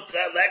 he took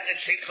that Leket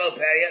Shiko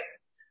Peya.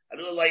 And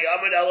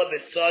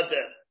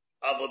Sotah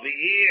of a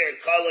beer,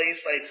 Kala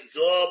Yisrael, it's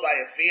all by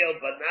a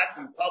field, but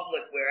not in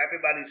public where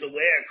everybody's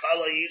aware.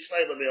 Kala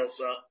Yisrael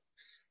Lemilsa,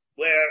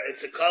 where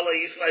it's a Kala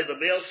Yisrael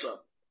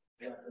Lemilsa,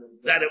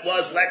 that it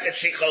was Leket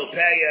Shiko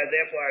Peya,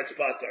 therefore it's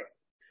butter.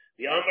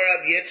 The Amar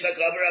of Yitzchak,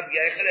 Amar of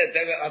Yechad,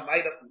 I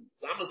might have,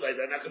 some say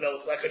they're not going to know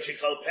it's Leket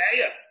Shiko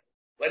Peya.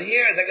 But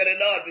here they're going to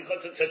know it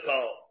because it's a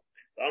kol.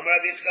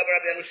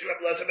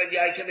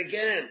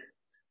 Again.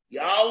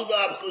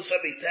 Yalda Chusa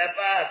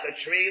Bitefach, a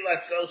tree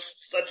like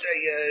such a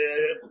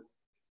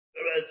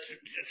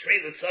tree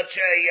that's such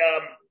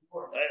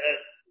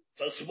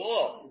so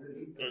small.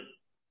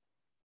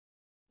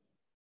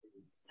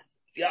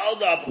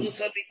 Yalda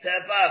Chusa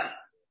Bitefach,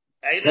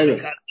 Eilu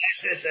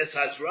Mekadesh es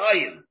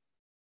Hazrayim.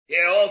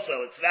 Here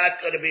also, it's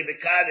not going to be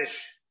Mekadesh,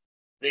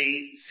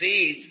 the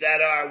seeds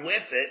that are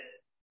with it.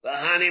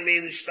 V'hani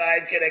min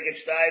shtayim keneget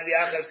shtayim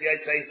yachas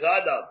yatzei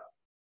zadav.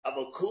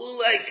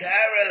 Avokule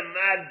kara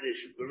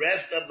magdish. The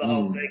rest of the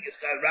whole thing is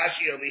kind of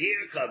Rashi over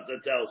here comes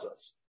and tells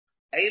us.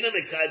 Eina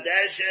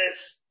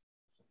mekadeshes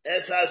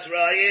es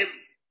hasrayim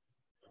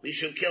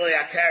mishum kilei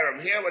akarim.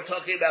 Here we're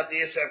talking about the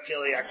Yisra of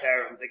kilei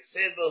akarim.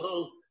 Diksiv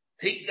v'hu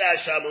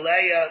tikdash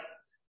amaleya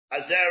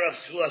azer of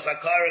suas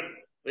akarim.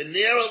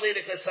 V'niroli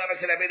nekasava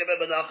kenavina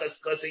b'menachas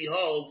because he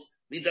holds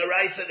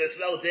midaraisa there's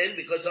no din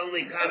because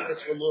only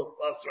canvas will look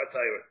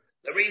ratayra.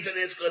 The reason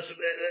is because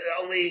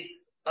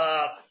only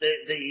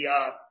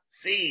the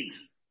seeds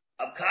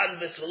of cotton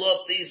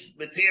misalop, these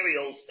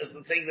materials, is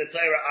the thing that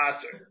Torah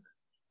aser.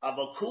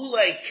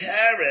 Avakule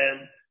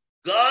karen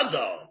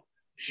gadol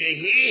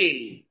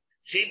shehi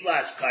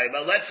shiblas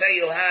kaima. Let's say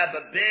you have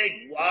a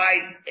big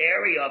wide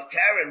area of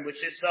karen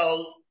which is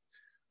so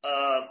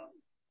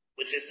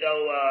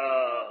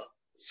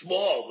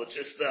small, which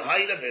is the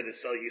height of it.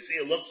 So you see,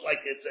 it looks like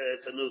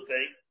it's a new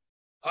thing.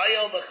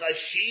 Hayom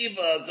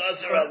b'chashiva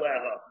gazer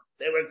aleha.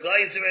 They were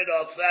geysered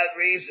off that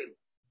reason.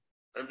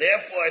 And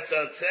therefore, it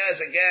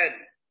says again,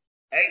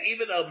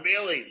 even though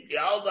merely,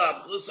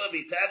 Yalda, Plusa,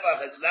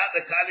 Vitevach, it's not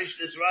the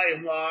Kaddish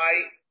Nisrayim.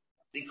 Why?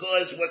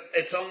 Because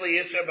it's only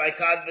Yisra by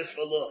Kadvis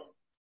Veluch.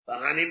 The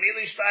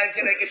Hanimili Shtayim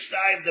Keneget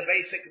Shtayim, the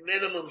basic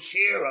minimum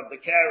share of the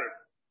Karen.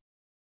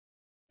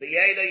 The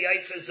Yeda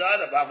Yaitza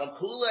Zadav,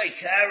 Avakule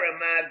Karen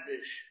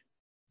Magdish.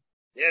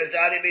 There's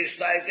Hanimili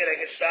Shtayim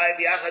Keneget Shtayim,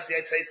 Yachas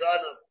Yaitza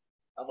Zadav.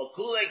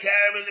 Avakule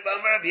Karen, the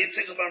Bamar,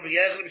 Yitzchak, Bamar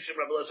Yechim, Shem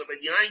Rabbi Losa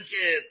Ben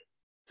Yankiv.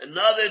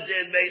 Another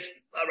din based,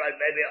 alright,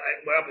 maybe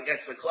we're up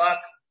against the clock.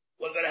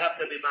 We're going to have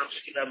to be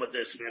mamshkidim with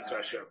this,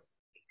 Hashem.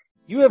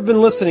 You have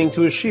been listening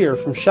to a shiur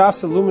from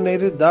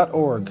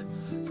shasilluminated.org.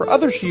 For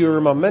other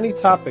shiurim on many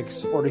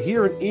topics, or to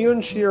hear an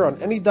Iyun shiur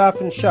on any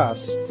daf in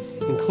Shas,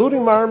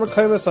 including Ma'ar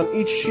Mekaymas on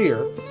each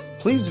shiur,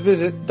 please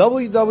visit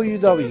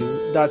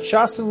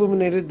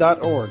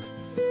www.shasilluminated.org.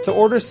 To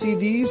order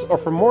CDs or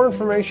for more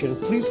information,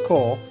 please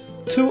call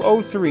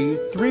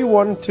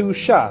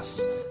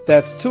 203-312-SHAS.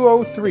 That's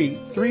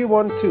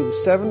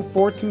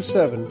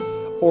 203-312-7427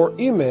 or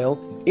email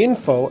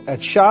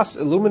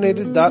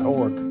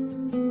info@shasilluminated.org.